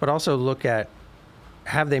 But also look at,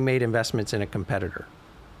 have they made investments in a competitor?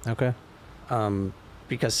 Okay.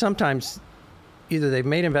 Because sometimes either they've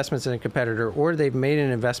made investments in a competitor or they've made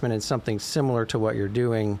an investment in something similar to what you're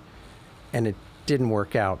doing and it didn't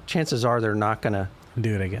work out. Chances are they're not going to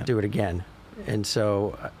do it again. And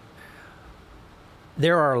so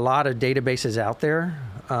there are a lot of databases out there.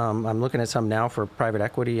 I'm looking at some now for private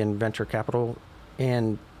equity and venture capital.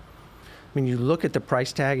 And when you look at the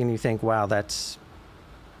price tag and you think, wow, that's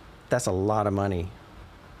a lot of money.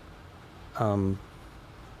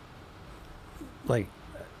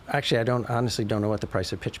 Actually, I honestly don't know what the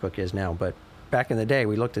price of PitchBook is now, but back in the day,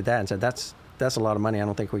 we looked at that and said, that's a lot of money. I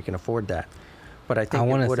don't think we can afford that. But I think I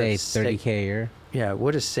want to say $30K a year. Yeah, it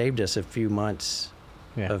would have saved us a few months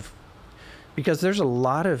because there's a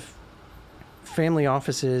lot of family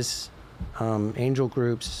offices, angel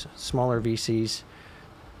groups, smaller VCs.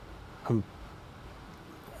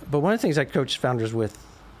 But one of the things I coach founders with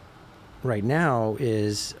right now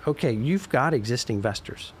is, okay, you've got existing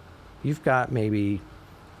investors. You've got maybe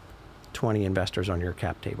 20 investors on your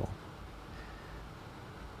cap table.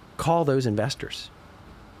 Call those investors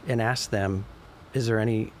and ask them, is there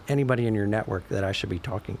anybody in your network that I should be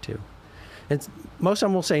talking to? And most of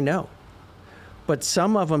them will say no. But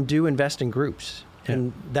some of them do invest in groups,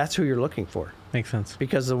 and that's who you're looking for. Makes sense.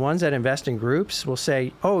 Because the ones that invest in groups will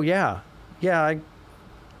say, oh,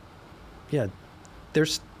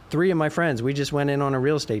 there's 3 of my friends. We just went in on a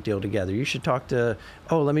real estate deal together. You should talk to,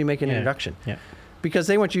 let me make an introduction. Yeah. Because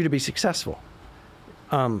they want you to be successful.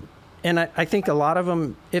 And I think a lot of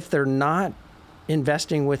them, if they're not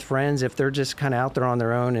investing with friends, if they're just kind of out there on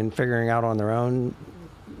their own and figuring out on their own,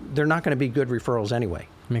 they're not going to be good referrals anyway.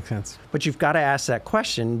 Makes sense. But you've got to ask that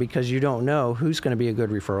question because you don't know who's going to be a good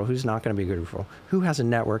referral, who's not going to be a good referral, who has a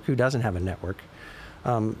network, who doesn't have a network.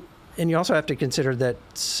 And you also have to consider that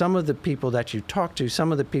some of the people that you talk to,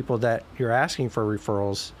 some of the people that you're asking for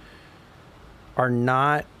referrals are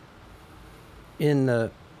not in the,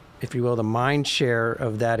 if you will, the mind share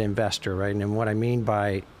of that investor, right? And what I mean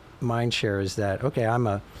by mind share is that, okay,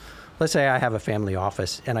 let's say I have a family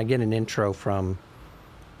office and I get an intro from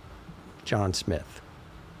John Smith.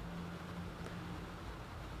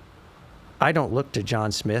 I don't look to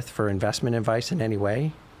John Smith for investment advice in any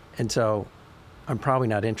way. And so I'm probably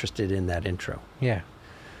not interested in that intro. Yeah.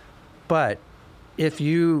 But if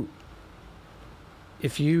you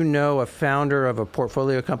know a founder of a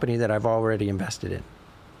portfolio company that I've already invested in,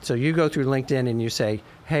 so you go through LinkedIn and you say,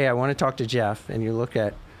 hey, I want to talk to Jeff, and you look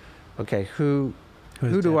at, okay, who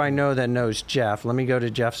do I know that knows Jeff? Let me go to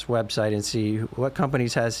Jeff's website and see what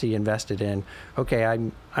companies has he invested in. Okay,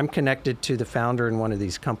 I'm connected to the founder in one of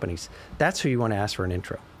these companies. That's who you want to ask for an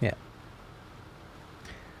intro. Yeah.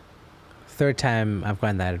 Third time I've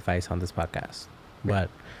gotten that advice on this podcast, but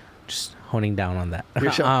just honing down on that.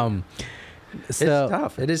 So it's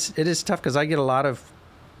tough. It is tough because I get a lot of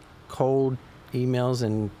cold emails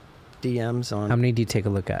and DMs on. How many do you take a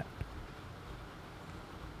look at?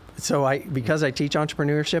 So because I teach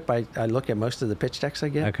entrepreneurship, I look at most of the pitch decks I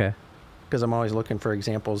get. Okay. Because I'm always looking for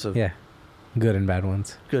examples of good and bad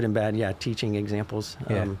ones. Good and bad, teaching examples.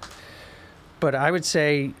 Yeah. But I would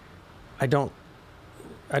say I don't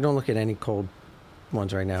look at any cold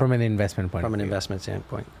ones right now. From an investment point. From an investment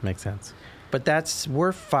standpoint. Makes sense. But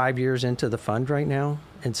we're 5 years into the fund right now,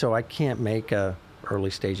 and so I can't make a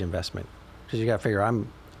early stage investment because you got to figure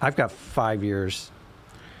I've got 5 years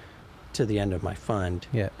to the end of my fund.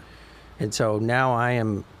 Yeah. And so now I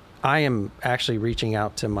am actually reaching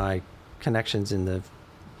out to my connections in the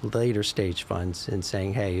later stage funds and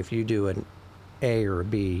saying, hey, if you do an A or a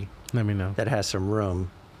B, let me know. That has some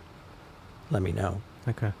room, let me know.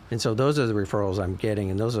 Okay. And so those are the referrals I'm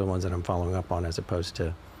getting, and those are the ones that I'm following up on, as opposed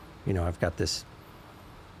to, I've got this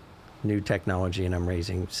new technology and I'm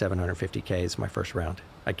raising $750K. It's my first round.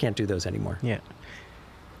 I can't do those anymore. Yeah.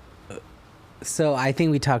 So I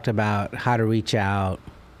think we talked about how to reach out,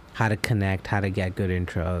 how to connect, how to get good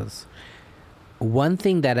intros. One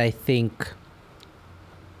thing that I think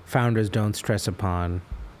founders don't stress upon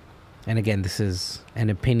and again, this is an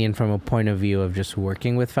opinion from a point of view of just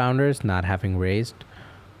working with founders, not having raised,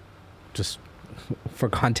 just for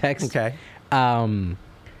context. Okay. A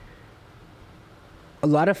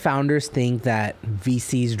lot of founders think that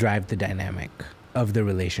VCs drive the dynamic of the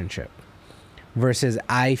relationship, versus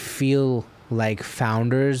I feel like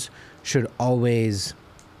founders should always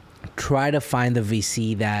try to find the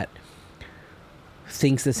VC that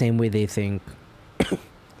thinks the same way they think,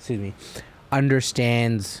 excuse me,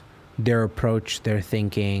 understands their approach, their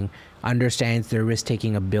thinking, understands their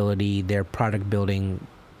risk-taking ability, their product-building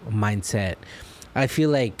mindset. I feel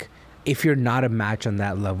like if you're not a match on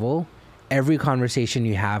that level, every conversation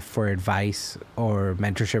you have for advice or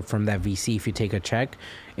mentorship from that VC, if you take a check,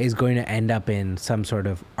 is going to end up in some sort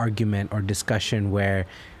of argument or discussion where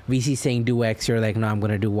VC saying do X, you're like, no, I'm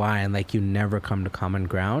going to do Y, and like you never come to common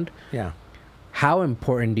ground. Yeah. How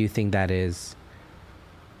important do you think that is?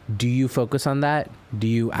 Do you focus on that? Do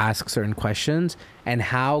you ask certain questions? And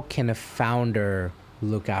how can a founder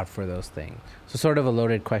look out for those things? So sort of a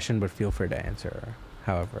loaded question, but feel free to answer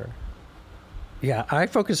however. Yeah, I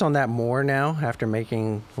focus on that more now after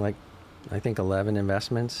making like, I think 11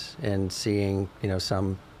 investments and seeing,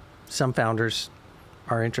 some founders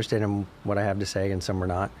are interested in what I have to say and some are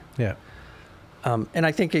not. Yeah. And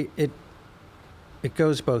I think it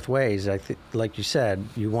goes both ways. I think, like you said,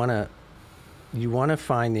 you want to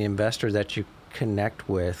find the investor that you connect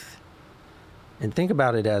with, and think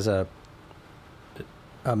about it as a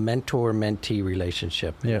mentor-mentee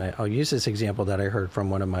relationship. Yeah. And I'll use this example that I heard from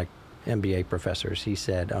one of my MBA professors. He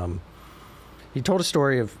said, he told a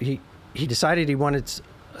story of he decided he wanted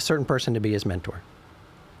a certain person to be his mentor.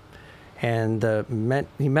 And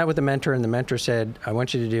he met with the mentor, and the mentor said, I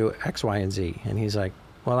want you to do X, Y, and Z. And he's like,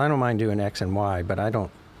 well, I don't mind doing X and Y, but I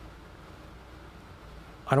don't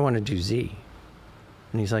want to do Z.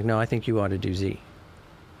 And he's like, no, I think you ought to do Z.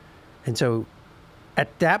 And so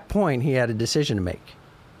at that point, he had a decision to make.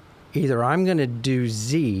 Either I'm going to do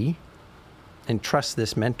Z and trust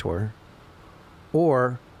this mentor,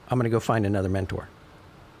 or I'm going to go find another mentor.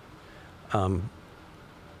 And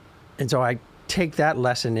so I take that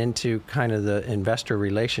lesson into kind of the investor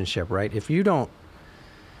relationship, right? If you're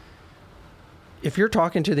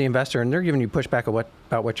talking to the investor and they're giving you pushback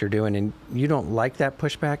about what you're doing and you don't like that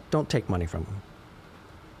pushback, don't take money from them,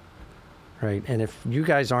 right? And if you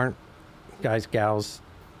guys aren't, guys, gals,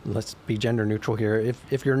 let's be gender neutral here.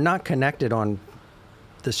 If you're not connected on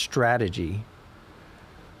the strategy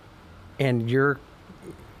and you're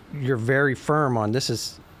very firm on this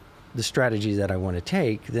is the strategy that I want to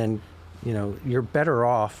take, then you're better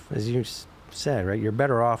off, as you said, right? You're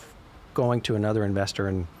better off going to another investor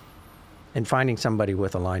and finding somebody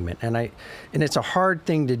with alignment. And it's a hard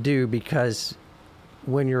thing to do because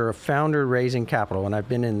when you're a founder raising capital, and I've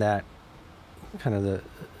been in that kind of the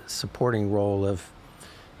supporting role of,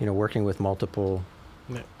 working with multiple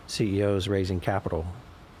CEOs raising capital,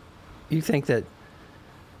 you think that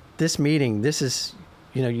this meeting, this is,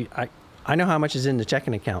 I know how much is in the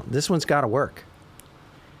checking account. This one's got to work.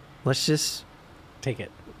 Let's just take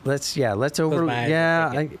it. I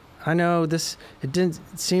know this, it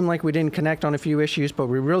didn't seem like we didn't connect on a few issues, but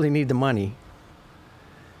we really need the money.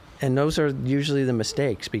 And those are usually the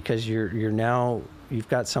mistakes because you've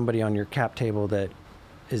got somebody on your cap table that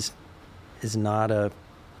is not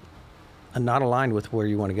not aligned with where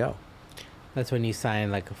you want to go. That's when you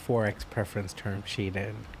sign like a 4X preference term sheet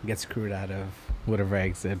and get screwed out of whatever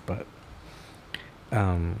exit, but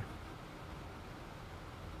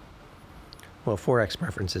well, 4X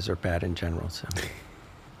preferences are bad in general, so.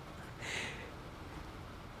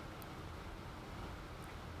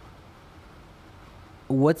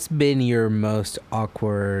 What's been your most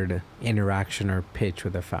awkward interaction or pitch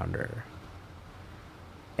with a founder?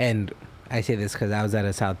 And I say this because I was at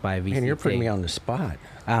a South by VC Man, you're putting thing. me on the spot.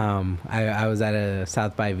 I was at a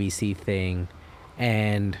South by VC thing,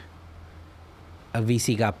 and a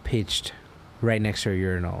VC got pitched right next to a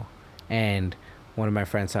urinal, and one of my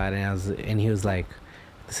friends saw it, and he was like,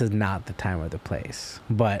 "This is not the time or the place."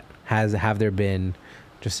 But have there been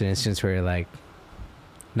just an instance where you're like,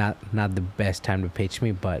 not the best time to pitch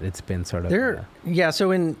me, but it's been sort of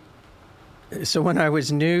So when I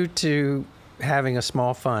was new to having a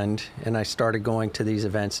small fund and I started going to these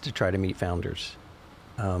events to try to meet founders,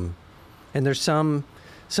 and there's some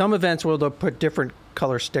events where they'll put different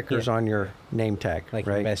color stickers on your name tag, like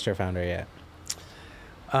right? investor founder, yeah.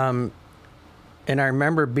 And I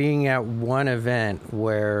remember being at one event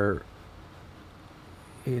where,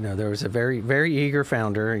 there was a very, very eager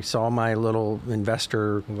founder. He saw my little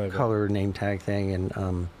investor color name tag thing,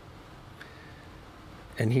 and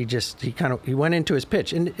and he went into his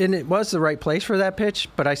pitch, and it was the right place for that pitch.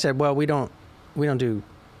 But I said, well, we don't do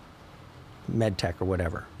med tech or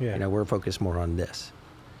whatever. Yeah. You know, we're focused more on this.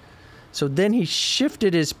 So then he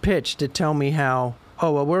shifted his pitch to tell me how,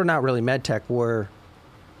 oh, well, we're not really med tech, we're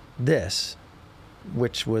this,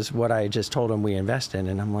 which was what I just told him we invest in.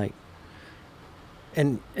 And I'm like,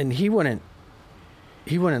 and he wouldn't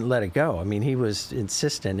let it go. I mean, he was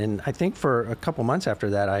insistent. And I think for a couple months after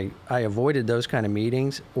that, I avoided those kind of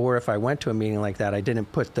meetings. Or if I went to a meeting like that, I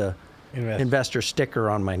didn't put the investor sticker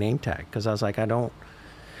on my name tag, because I was like, I don't.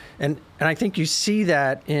 And I think you see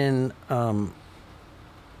that in the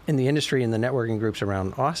industry, in the networking groups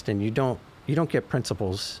around Austin. You don't get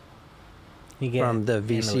principals from the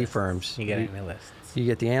VC firms. You get analysts. You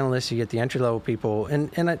get the analysts. You get the entry level people, and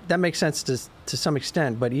that makes sense to some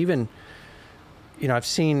extent. But even, you know, I've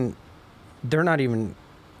seen they're not even,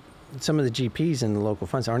 some of the GPs in the local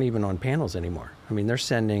funds aren't even on panels anymore. I mean, they're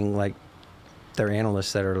sending like their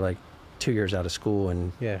analysts that are like 2 years out of school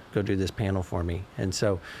and go do this panel for me. And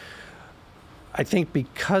so I think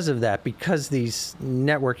because of that, because these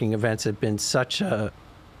networking events have been such a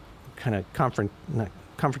kind of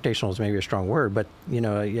confrontational is maybe a strong word, but you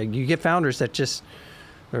know, you get founders that just,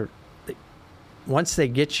 once they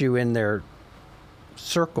get you in their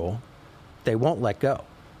circle, they won't let go,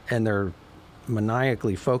 and they're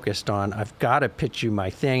maniacally focused on, I've got to pitch you my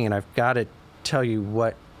thing, and I've got to tell you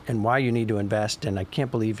what and why you need to invest, and I can't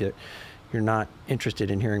believe you're not interested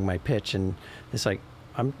in hearing my pitch. And it's like,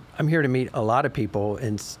 I'm here to meet a lot of people,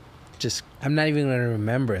 and just, I'm not even going to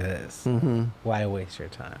remember this. Mm-hmm. Why waste your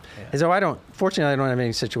time? Yeah. And so fortunately I don't have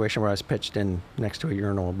any situation where I was pitched in next to a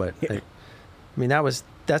urinal, but I mean,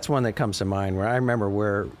 that's one that comes to mind, where I remember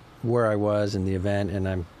where I was in the event,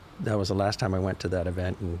 and that was the last time I went to that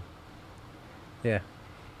event. And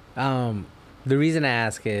the reason I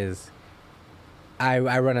ask is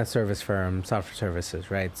I run a service firm, software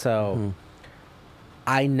services, right? So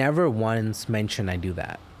I never once mention I do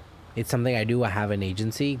that. It's something I do. I have an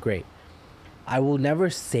agency. Great. I will never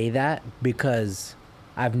say that, because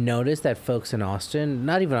I've noticed that folks in Austin,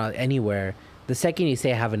 not even anywhere, the second you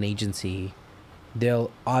say I have an agency,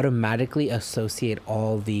 they'll automatically associate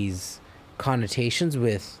all these connotations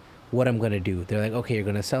with what I'm going to do. They're like, okay, you're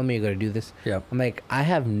going to sell me, you're going to do this. Yep. I'm like, I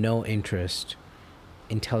have no interest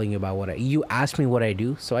in telling you about you asked me what I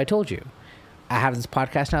do, so I told you. I have this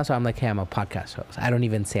podcast now, so I'm like, hey, I'm a podcast host. I don't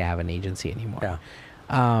even say I have an agency anymore. Yeah.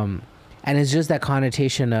 And it's just that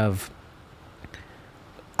connotation of,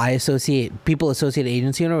 people associate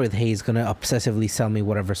agency owner with, hey, he's going to obsessively sell me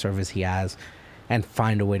whatever service he has and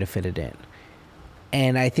find a way to fit it in.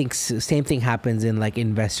 And I think same thing happens in like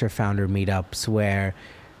investor founder meetups, where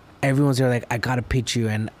everyone's there like, I got to pitch you.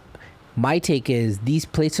 And my take is, these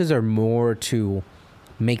places are more to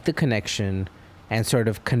make the connection and sort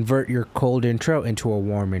of convert your cold intro into a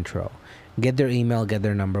warm intro. Get their email, get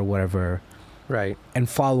their number, whatever. Right. And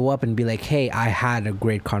follow up and be like, hey, I had a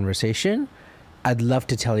great conversation. I'd love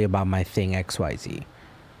to tell you about my thing XYZ.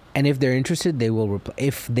 And if they're interested, they will reply.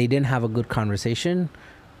 If they didn't have a good conversation,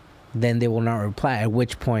 then they will not reply, at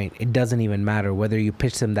which point it doesn't even matter whether you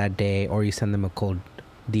pitch them that day or you send them a cold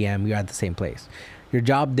DM, you're at the same place. Your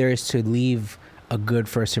job there is to leave a good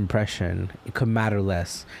first impression. It could matter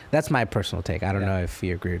less. That's my personal take. I don't know if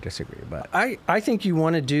you agree or disagree, but I think you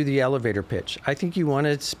want to do the elevator pitch. I think you want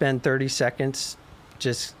to spend 30 seconds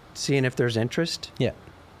just seeing if there's interest. Yeah.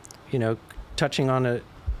 You know, touching on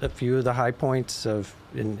a few of the high points of,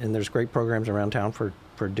 and there's great programs around town for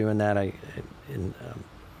doing that.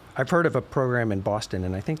 I've heard of a program in Boston,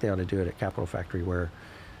 and I think they ought to do it at Capital Factory, where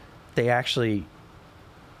they actually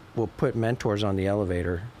will put mentors on the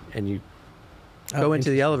elevator, and you go into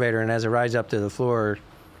the elevator, and as it rides up to the floor,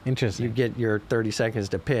 interesting, you get your 30 seconds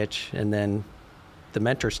to pitch, and then the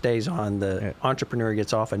mentor stays on, the entrepreneur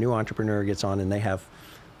gets off, a new entrepreneur gets on, and they have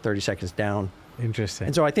 30 seconds down. Interesting.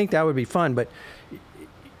 And so I think that would be fun, but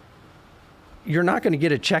you're not going to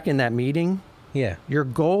get a check in that meeting. Yeah. Your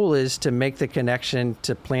goal is to make the connection,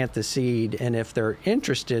 to plant the seed, and if they're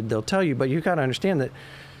interested, they'll tell you. But you got to understand that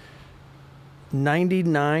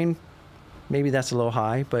 99, maybe that's a little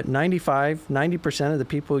high, but 90% of the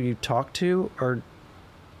people you talk to are,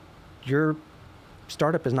 your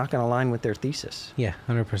startup is not going to align with their thesis. Yeah,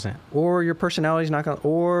 100%. Or your personality is not going to,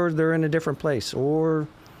 or they're in a different place, or,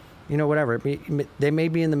 you know, whatever. They may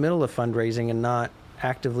be in the middle of fundraising and not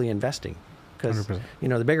actively investing. Because, you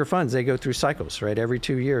know, the bigger funds, they go through cycles, right? Every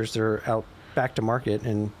 2 years, they're out back to market,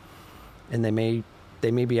 and they may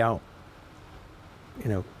be out,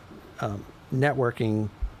 you know, networking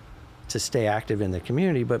to stay active in the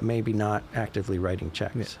community, but maybe not actively writing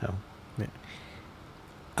checks. Yeah. So,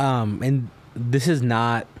 yeah. And this is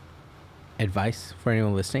not advice for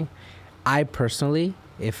anyone listening. I personally,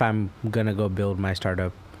 if I'm going to go build my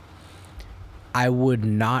startup, I would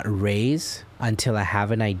not raise until I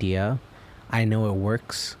have an idea, I know it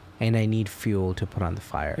works, and I need fuel to put on the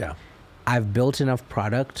fire. Yeah. I've built enough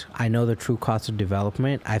product. I know the true cost of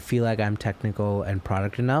development. I feel like I'm technical and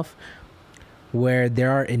product enough where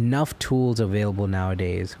there are enough tools available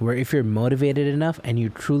nowadays where if you're motivated enough and you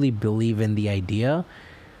truly believe in the idea,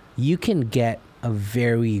 you can get a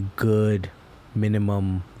very good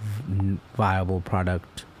minimum viable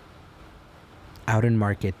product out in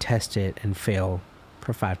market, test it, and fail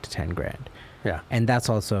for 5 to 10 grand. Yeah. And that's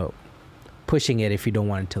also pushing it if you don't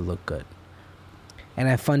want it to look good. And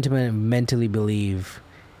I fundamentally believe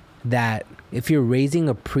that if you're raising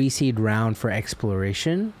a pre-seed round for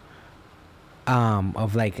exploration,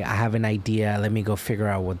 of like, I have an idea, let me go figure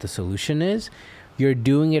out what the solution is, you're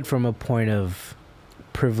doing it from a point of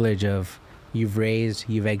privilege of you've raised,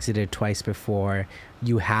 you've exited twice before,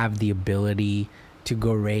 you have the ability to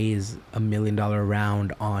go raise $1 million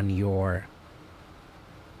round on your,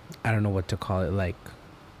 I don't know what to call it, like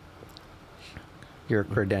Your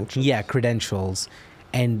credentials. Yeah, credentials.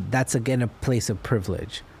 And that's, again, a place of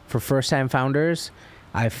privilege. For first-time founders,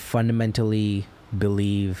 I fundamentally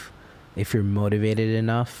believe if you're motivated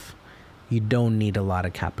enough, you don't need a lot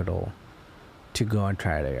of capital to go and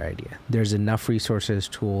try your idea. There's enough resources,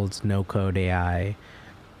 tools, no-code AI.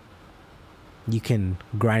 You can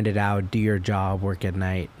grind it out, do your job, work at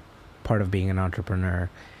night, part of being an entrepreneur.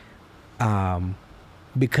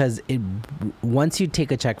 Because once you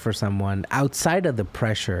take a check for someone, outside of the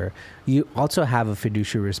pressure, you also have a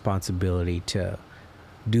fiduciary responsibility to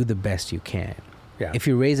do the best you can. Yeah. If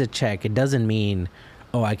you raise a check, it doesn't mean,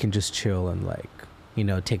 oh, I can just chill and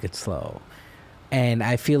take it slow. And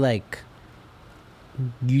I feel like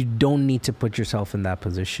you don't need to put yourself in that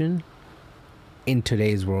position in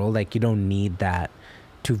today's world. Like, you don't need that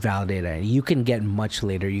to validate it. You can get much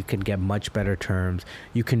later. You can get much better terms.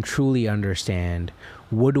 You can truly understand,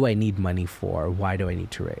 what do I need money for? Why do I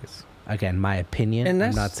need to raise? Again, my opinion. And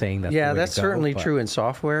I'm not saying that's yeah, the way that's to go, certainly but true in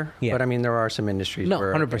software. Yeah. But I mean, there are some industries No,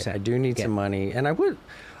 where 100%. I do need some money, and I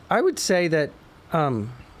would say that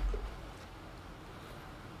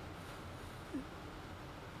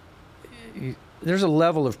there's a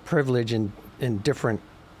level of privilege in different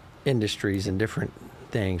industries and different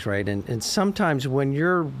things, right? And sometimes when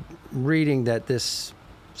you're reading that this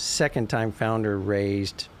second-time founder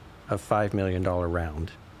raised a $5 million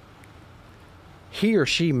round, he or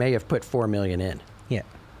she may have put $4 million in. Yeah.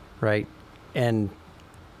 Right? And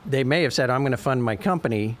they may have said, I'm going to fund my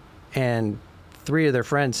company, and 3 of their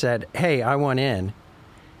friends said, hey, I want in.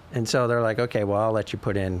 And so they're like, okay, well, I'll let you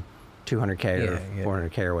put in $200K or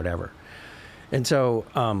 $400K or whatever. And so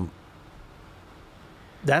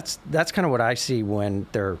that's kind of what I see when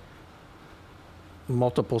they're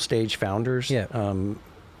multiple stage founders. Yeah.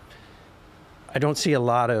 I don't see a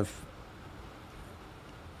lot of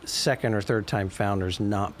second or third time founders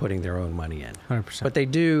not putting their own money in. 100%. But they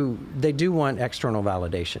do want external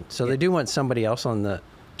validation. So they do want somebody else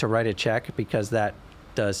to write a check, because that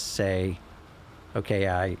does say,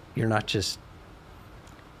 okay, you're not just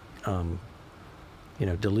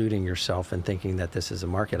deluding yourself and thinking that this is a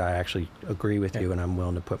market. I actually agree with you, and I'm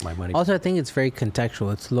willing to put my money. Also, I think it's very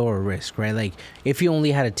contextual. It's lower risk, right? Like, if you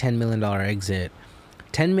only had a $10 million exit,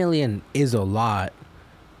 $10 million is a lot,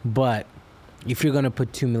 but if you're going to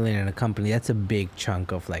put $2 million in a company, that's a big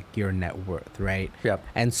chunk of like your net worth, right? Yep.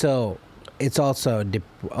 And so it's also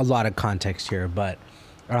a lot of context here, but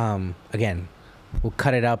again, we'll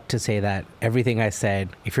cut it up to say that everything I said,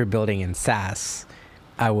 if you're building in SaaS,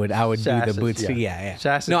 I would SaaS do the boots. yeah.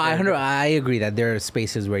 SaaS No, I agree that there are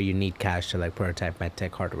spaces where you need cash to like prototype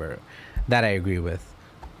medtech hardware. That I agree with.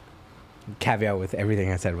 Caveat with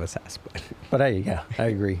everything I said was SaaS, but I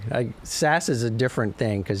agree. SaaS is a different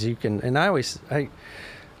thing, because you can, and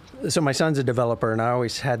so my son's a developer, and I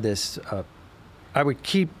always had this, I would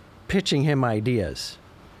keep pitching him ideas,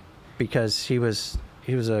 because he was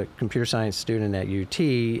a computer science student at UT,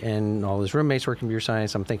 and all his roommates were computer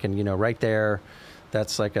science. I'm thinking, right there,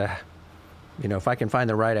 that's like if I can find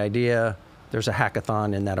the right idea, there's a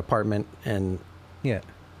hackathon in that apartment, and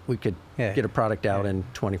we could get a product out in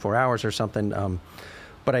 24 hours or something.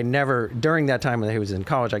 But I never, during that time when he was in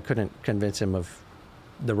college, I couldn't convince him of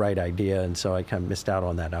the right idea, and so I kind of missed out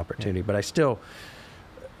on that opportunity. Yeah. But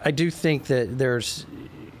I do think that there's,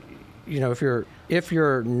 if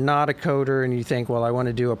you're not a coder and you think, well, I want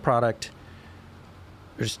to do a product,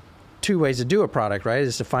 there's 2 ways to do a product, right?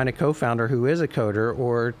 Is to find a co-founder who is a coder,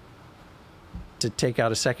 or to take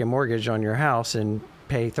out a second mortgage on your house and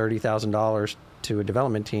pay $30,000 to a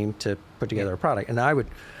development team to put together a product. And I would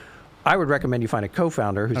recommend you find a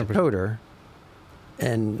co-founder who's 100%. A coder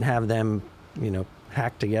and have them,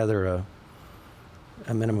 hack together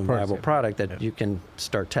a minimum viable product that you can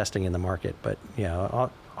start testing in the market. But yeah,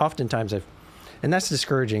 oftentimes and that's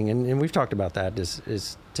discouraging. And we've talked about that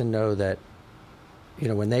is to know that,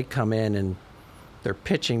 when they come in and they're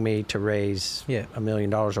pitching me to raise $1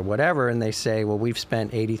 million or whatever, and they say, well, we've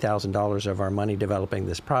spent $80,000 of our money developing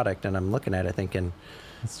this product. And I'm looking at it thinking,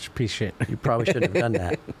 that's pretty shit. You probably shouldn't have done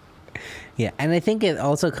that. Yeah. And I think it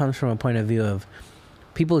also comes from a point of view of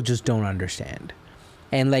people just don't understand.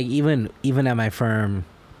 And like, even at my firm,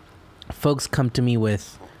 folks come to me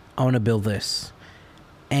with, I want to build this.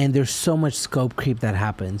 And there's so much scope creep that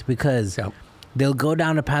happens because they'll go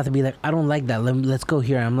down a path and be like, I don't like that. Let's go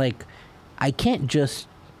here. I'm like, I can't just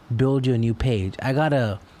build you a new page. I got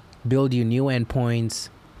to build you new endpoints,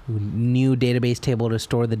 new database table to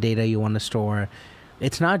store the data you want to store.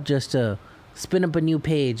 It's not just to spin up a new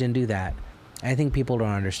page and do that. I think people don't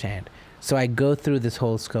understand. So I go through this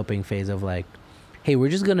whole scoping phase of like, hey, we're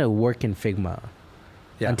just going to work in Figma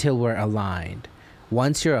until we're aligned.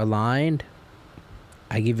 Once you're aligned,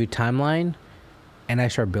 I give you timeline and I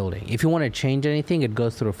start building. If you want to change anything, it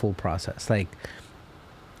goes through a full process. Like,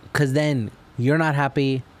 because then you're not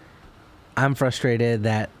happy. I'm frustrated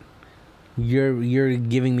that you're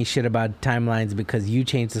giving me shit about timelines because you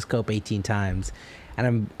changed the scope 18 times.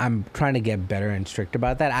 And I'm trying to get better and strict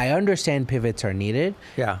about that. I understand pivots are needed.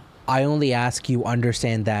 Yeah. I only ask you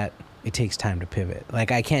understand that it takes time to pivot.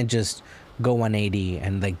 Like, I can't just go 180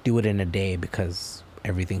 and like do it in a day because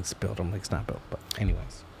everything's built. I'm like, it's not built. But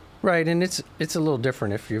anyways. Right. And it's a little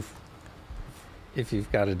different if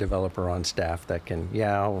you've got a developer on staff that can,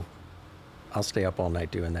 I'll stay up all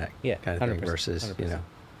night doing that kind of thing versus, 100%.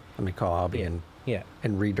 Let me call Albie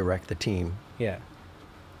and redirect the team. Yeah.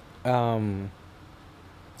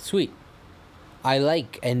 Sweet. I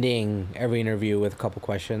like ending every interview with a couple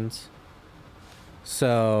questions.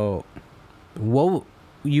 So,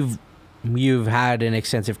 you've had an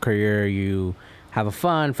extensive career. You have a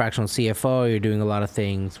fund, fractional CFO. You're doing a lot of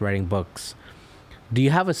things, writing books. Do you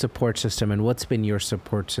have a support system, and what's been your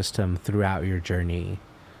support system throughout your journey?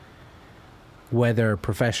 Whether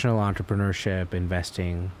professional, entrepreneurship,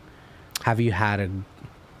 investing, have you had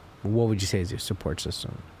what would you say is your support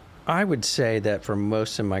system? I would say that for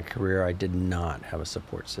most of my career, I did not have a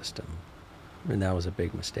support system, and that was a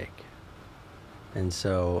big mistake. And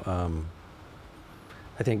so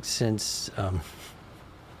I think since, I'll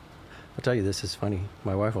tell you, this is funny.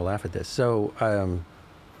 My wife will laugh at this. So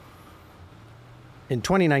in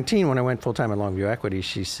 2019, when I went full-time at Longview Equity,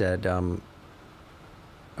 she said,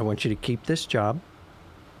 I want you to keep this job.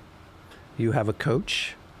 You have a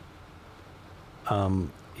coach.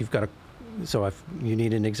 You've got you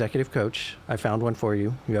need an executive coach. I found one for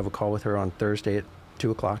you. You have a call with her on Thursday at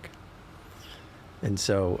 2:00. And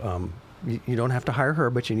so you don't have to hire her,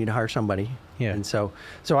 but you need to hire somebody. Yeah. And so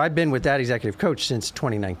I've been with that executive coach since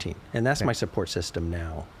 2019, and that's my support system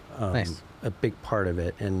now. Nice. A big part of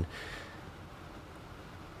it. And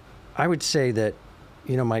I would say that,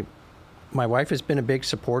 my wife has been a big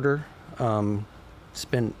supporter. It's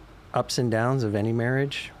been ups and downs of any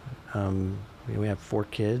marriage. We have 4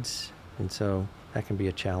 kids, and so that can be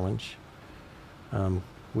a challenge.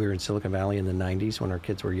 We were in Silicon Valley in the 90s when our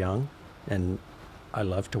kids were young, and I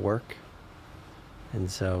love to work. And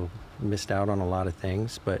so missed out on a lot of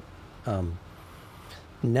things. But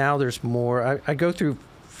now there's more. I go through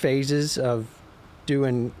phases of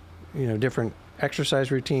doing, different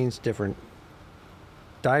exercise routines, different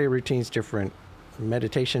diet routines, different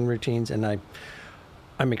meditation routines, and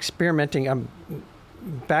I'm experimenting. I'm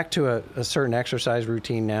back to a certain exercise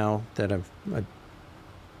routine now that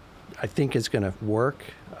I think is going to work.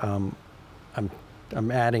 I'm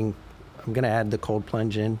going to add the cold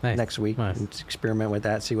plunge in next week and experiment with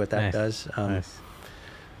that, see what that does.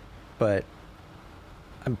 But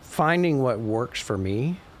I'm finding what works for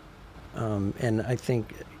me. And I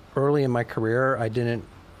think early in my career, I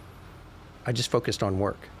just focused on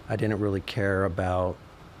work. I didn't really care about,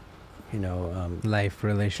 life,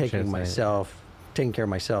 relationships, taking care of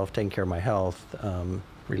myself, taking care of my health,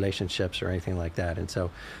 relationships or anything like that. And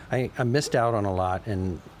so I missed out on a lot,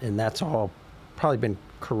 and that's all probably been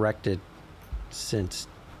corrected since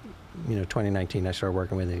 2019. I started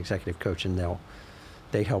working with an executive coach, and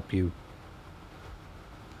they help you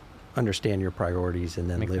understand your priorities and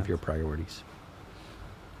then live sense. Your priorities.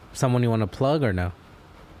 Someone you want to plug or no?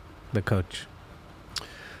 The coach.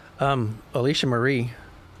 Alicia Marie.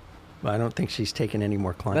 I don't think she's taken any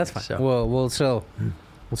more clients. That's fine. So.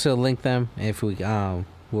 We'll still link them if we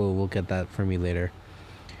we'll get that from you later.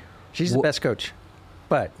 She's the best coach,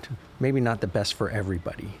 but maybe not the best for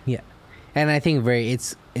everybody. Yeah. And I think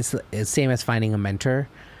it's same as finding a mentor.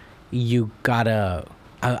 You gotta,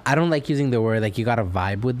 I don't like using the word like you gotta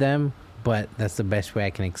vibe with them, but that's the best way I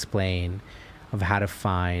can explain of how to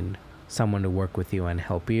find someone to work with you and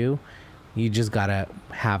help you. You just gotta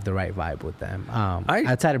have the right vibe with them.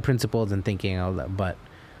 Outside of principles and thinking all that, but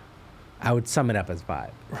I would sum it up as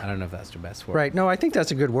vibe. I don't know if that's the best word. Right. No, I think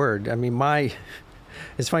that's a good word. I mean,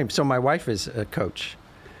 it's funny. So my wife is a coach.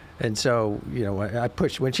 And so, you know, I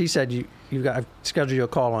pushed when she said, I've scheduled you a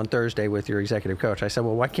call on Thursday with your executive coach. I said,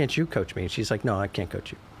 well, why can't you coach me? And she's like, no, I can't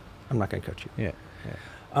coach you. I'm not going to coach you.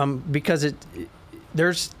 Yeah. Because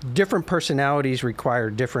there's different personalities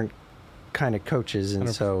require different kind of coaches. And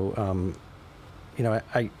 100%. So, you know,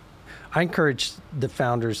 I encourage the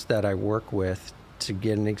founders that I work with to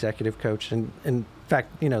get an executive coach. And in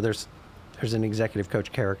fact, you know, there's an executive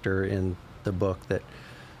coach character in the book that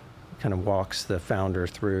kind of walks the founder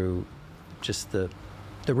through just the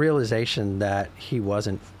realization that he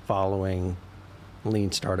wasn't following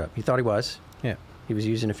lean startup. He thought he was. Yeah. He was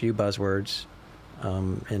using a few buzzwords,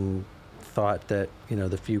 and thought that, you know,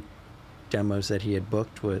 the few demos that he had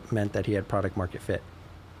booked meant that he had product market fit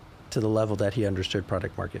to the level that he understood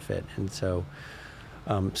product market fit. And so,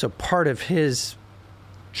 so part of his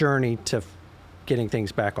journey to getting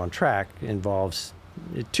things back on track involves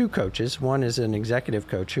two coaches. One is an executive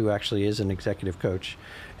coach who actually is an executive coach,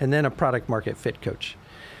 and then a product market fit coach.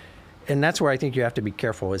 And that's where I think you have to be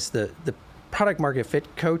careful. Is the product market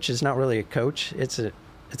fit coach is not really a coach. It's a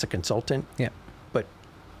consultant. Yeah. But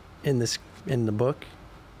in the book,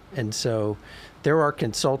 and so there are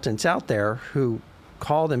consultants out there who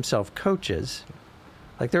call themselves coaches.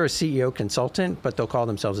 Like they're a CEO consultant, but they'll call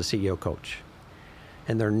themselves a CEO coach,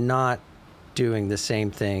 and they're not doing the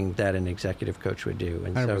same thing that an executive coach would do.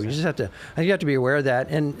 And 100%. So you just have to, I think you have to be aware of that.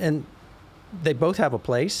 And they both have a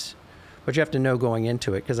place, but you have to know going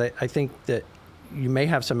into it. Because I think that you may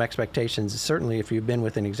have some expectations. Certainly if you've been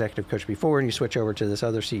with an executive coach before and you switch over to this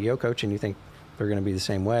other CEO coach and you think they're going to be the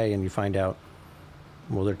same way, and you find out,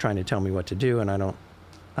 well, they're trying to tell me what to do, and I don't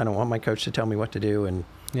want my coach to tell me what to do. And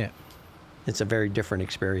yeah, it's a very different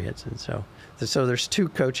experience. And so there's two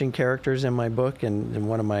coaching characters in my book, and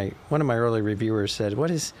one of my early reviewers said, what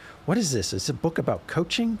is this? It's a book about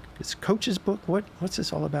coaching? It's a coach's book? What's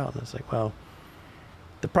this all about? And I was like, well,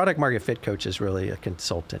 the product market fit coach is really a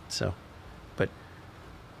consultant. So,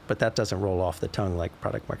 but that doesn't roll off the tongue like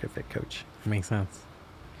product market fit coach. Makes sense.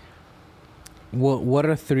 What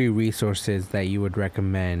are 3 resources that you would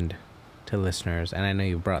recommend to listeners? And I know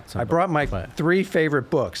you brought some. I brought my 3 favorite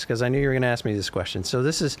books because I knew you were going to ask me this question. So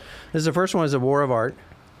this is the first one is The War of Art.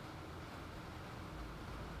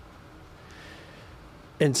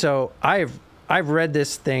 And so I've read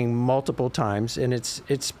this thing multiple times, and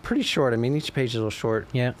it's pretty short. I mean, each page is a little short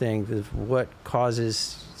thing of what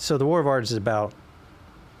causes. So The War of Art is about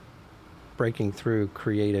breaking through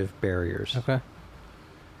creative barriers. Okay.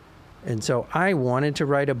 And so I wanted to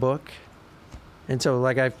write a book. And so,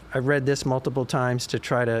 like, I've read this multiple times to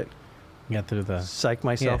try to get through the psych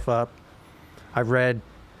myself up. I've read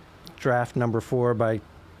draft number 4 by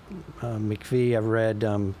McVie. I've read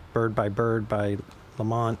Bird by Bird by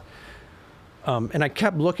Lamont. And I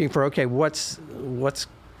kept looking for, okay, what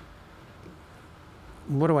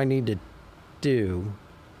do I need to do?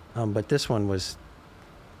 But this one was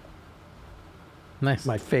nice.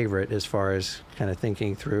 My favorite as far as kind of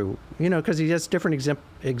thinking through, you know, because he has different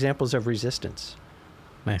examples of resistance.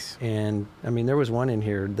 Nice. And I mean, there was one in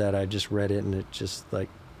here that I just read it and it just like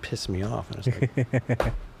pissed me off. And I was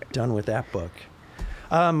like, done with that book.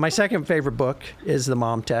 My second favorite book is The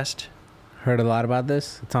Mom Test. Heard a lot about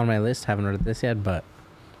this. It's on my list. Haven't read this yet, but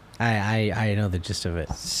I know the gist of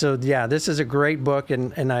it. So yeah, this is a great book,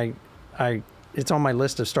 and it's on my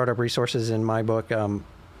list of startup resources in my book.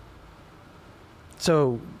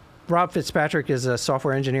 So Rob Fitzpatrick is a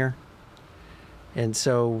software engineer. And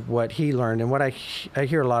so what he learned, and what I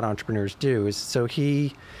hear a lot of entrepreneurs do, is so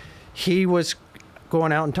he was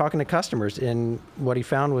going out and talking to customers, and what he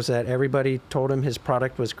found was that everybody told him his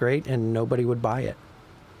product was great and nobody would buy it.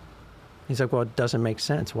 He's like, well, it doesn't make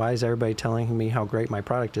sense. Why is everybody telling me how great my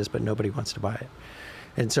product is, but nobody wants to buy it?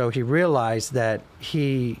 And so he realized that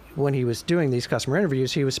when he was doing these customer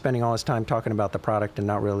interviews, he was spending all his time talking about the product and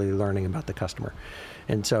not really learning about the customer.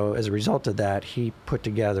 And so as a result of that, he put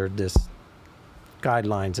together this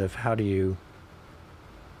guidelines of how do you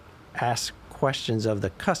ask questions of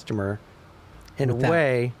the customer in a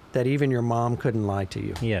way that even your mom couldn't lie to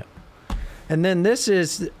you. Yeah. And then this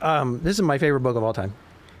is my favorite book of all time,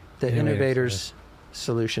 The Innovator's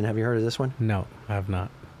Solution. Have you heard of this one? No, I have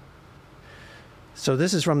not. So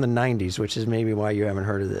this is from the 90s, which is maybe why you haven't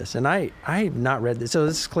heard of this. And I have not read this. So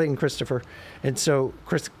this is Clayton Christopher. And so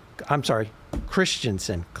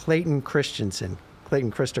Christensen, Clayton Christensen.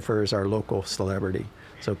 Clayton Christopher is our local celebrity.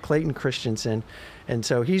 So Clayton Christensen. And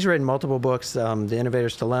so he's written multiple books, The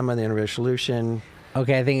Innovator's Dilemma, The Innovator's Solution.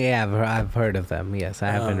 Okay, I think, yeah, I've heard of them. Yes,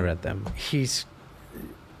 I haven't read them.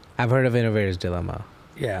 I've heard of Innovator's Dilemma.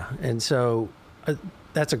 Yeah, and so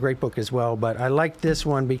that's a great book as well. But I like this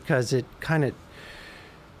one because it kind of...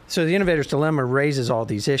 So The Innovator's Dilemma raises all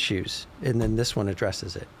these issues, and then this one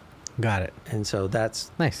addresses it. Got it. And so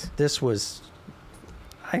that's... Nice. This was...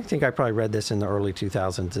 I think I probably read this in the early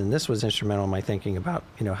 2000s, and this was instrumental in my thinking about,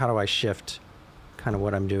 how do I shift kind of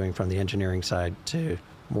what I'm doing from the engineering side to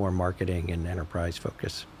more marketing and enterprise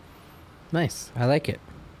focus. Nice. I like it.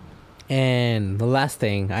 And the last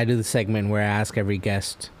thing, I do the segment where I ask every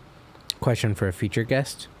guest question for a future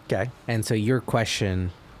guest. Okay. And so your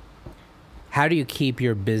question, how do you keep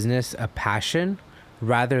your business a passion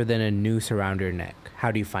rather than a noose around your neck?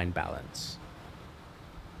 How do you find balance?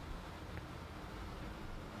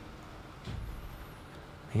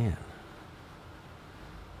 Man,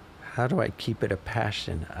 how do I keep it a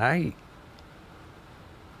passion?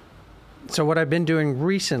 So what I've been doing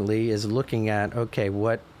recently is looking at, okay,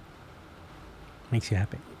 what makes you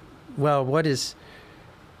happy? Well,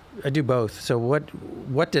 I do both. So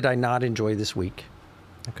what did I not enjoy this week?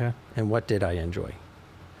 Okay. And what did I enjoy?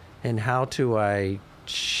 And how do I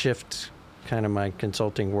shift kind of my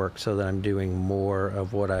consulting work so that I'm doing more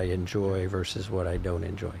of what I enjoy versus what I don't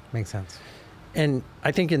enjoy? Makes sense. And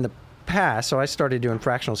I think in the past, so I started doing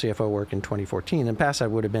fractional CFO work in 2014. In the past, I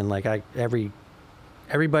would have been like,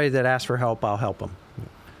 everybody that asks for help, I'll help them.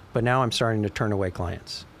 But now I'm starting to turn away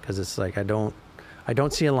clients because it's like I don't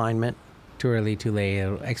see alignment. Too early, too late,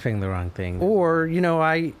 expecting the wrong thing. Or,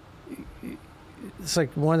 it's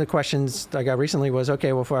like one of the questions I got recently was,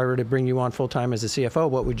 okay, well, if I were to bring you on full time as a CFO,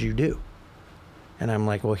 what would you do? And I'm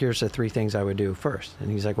like, well, here's the 3 things I would do first. And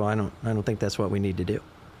he's like, well, I don't think that's what we need to do.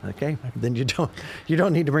 Okay, then you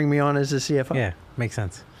don't need to bring me on as a CFO. Yeah, makes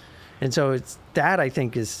sense. And so it's that I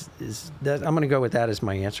think is that I'm going to go with that as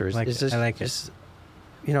my answer. I like it.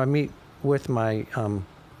 I meet with my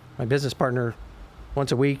my business partner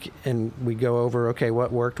once a week, and we go over, okay,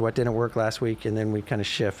 what worked, what didn't work last week, and then we kind of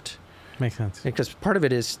shift. Makes sense. Because part of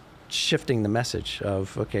it is shifting the message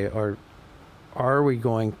of, okay, are we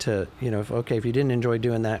going to, if you didn't enjoy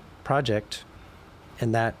doing that project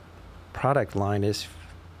and that product line is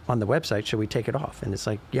on the website, should we take it off? And it's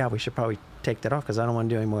like, yeah, we should probably take that off because I don't want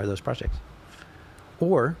to do any more of those projects.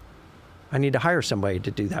 Or I need to hire somebody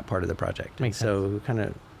to do that part of the project. Makes sense.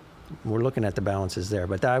 So we're looking at the balances there.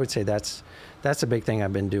 But I would say that's a big thing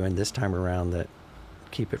I've been doing this time around that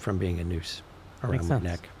keep it from being a noose around my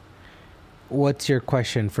neck. What's your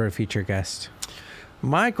question for a future guest?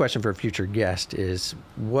 My question for a future guest is,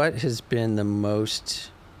 what has been the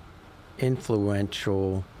most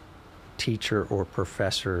influential teacher or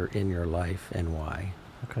professor in your life and why?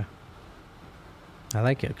 Okay. I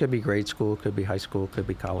like it. It could be grade school, it could be high school, it could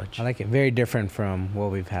be college. I like it. Very different from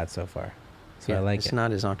what we've had so far. So yeah, I like it. It's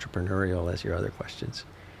not as entrepreneurial as your other questions.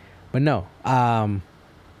 But no,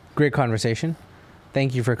 great conversation.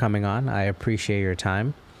 Thank you for coming on. I appreciate your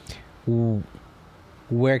time.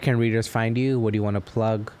 Where can readers find you? What do you want to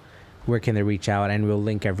plug? Where can they reach out? And we'll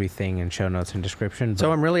link everything in show notes and description.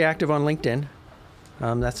 So I'm really active on LinkedIn.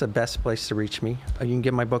 That's the best place to reach me. You can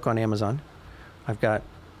get my book on Amazon. I've got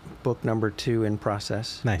book number 2 in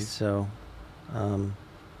process. Nice. And so I'm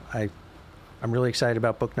really excited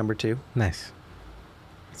about book number 2. Nice.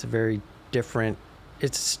 It's a very different,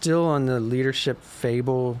 it's still on the leadership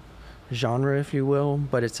fable genre, if you will,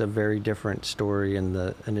 but it's a very different story, and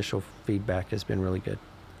the initial feedback has been really good.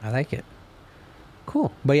 I like it.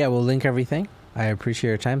 Cool. But yeah, we'll link everything. I appreciate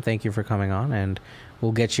your time. Thank you for coming on, and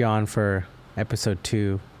we'll get you on for episode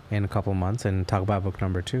 2 in a couple months and talk about book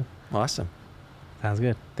number 2. Awesome. Sounds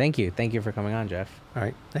good. Thank you. Thank you for coming on, Jeff. All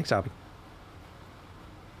right. Thanks, Abby.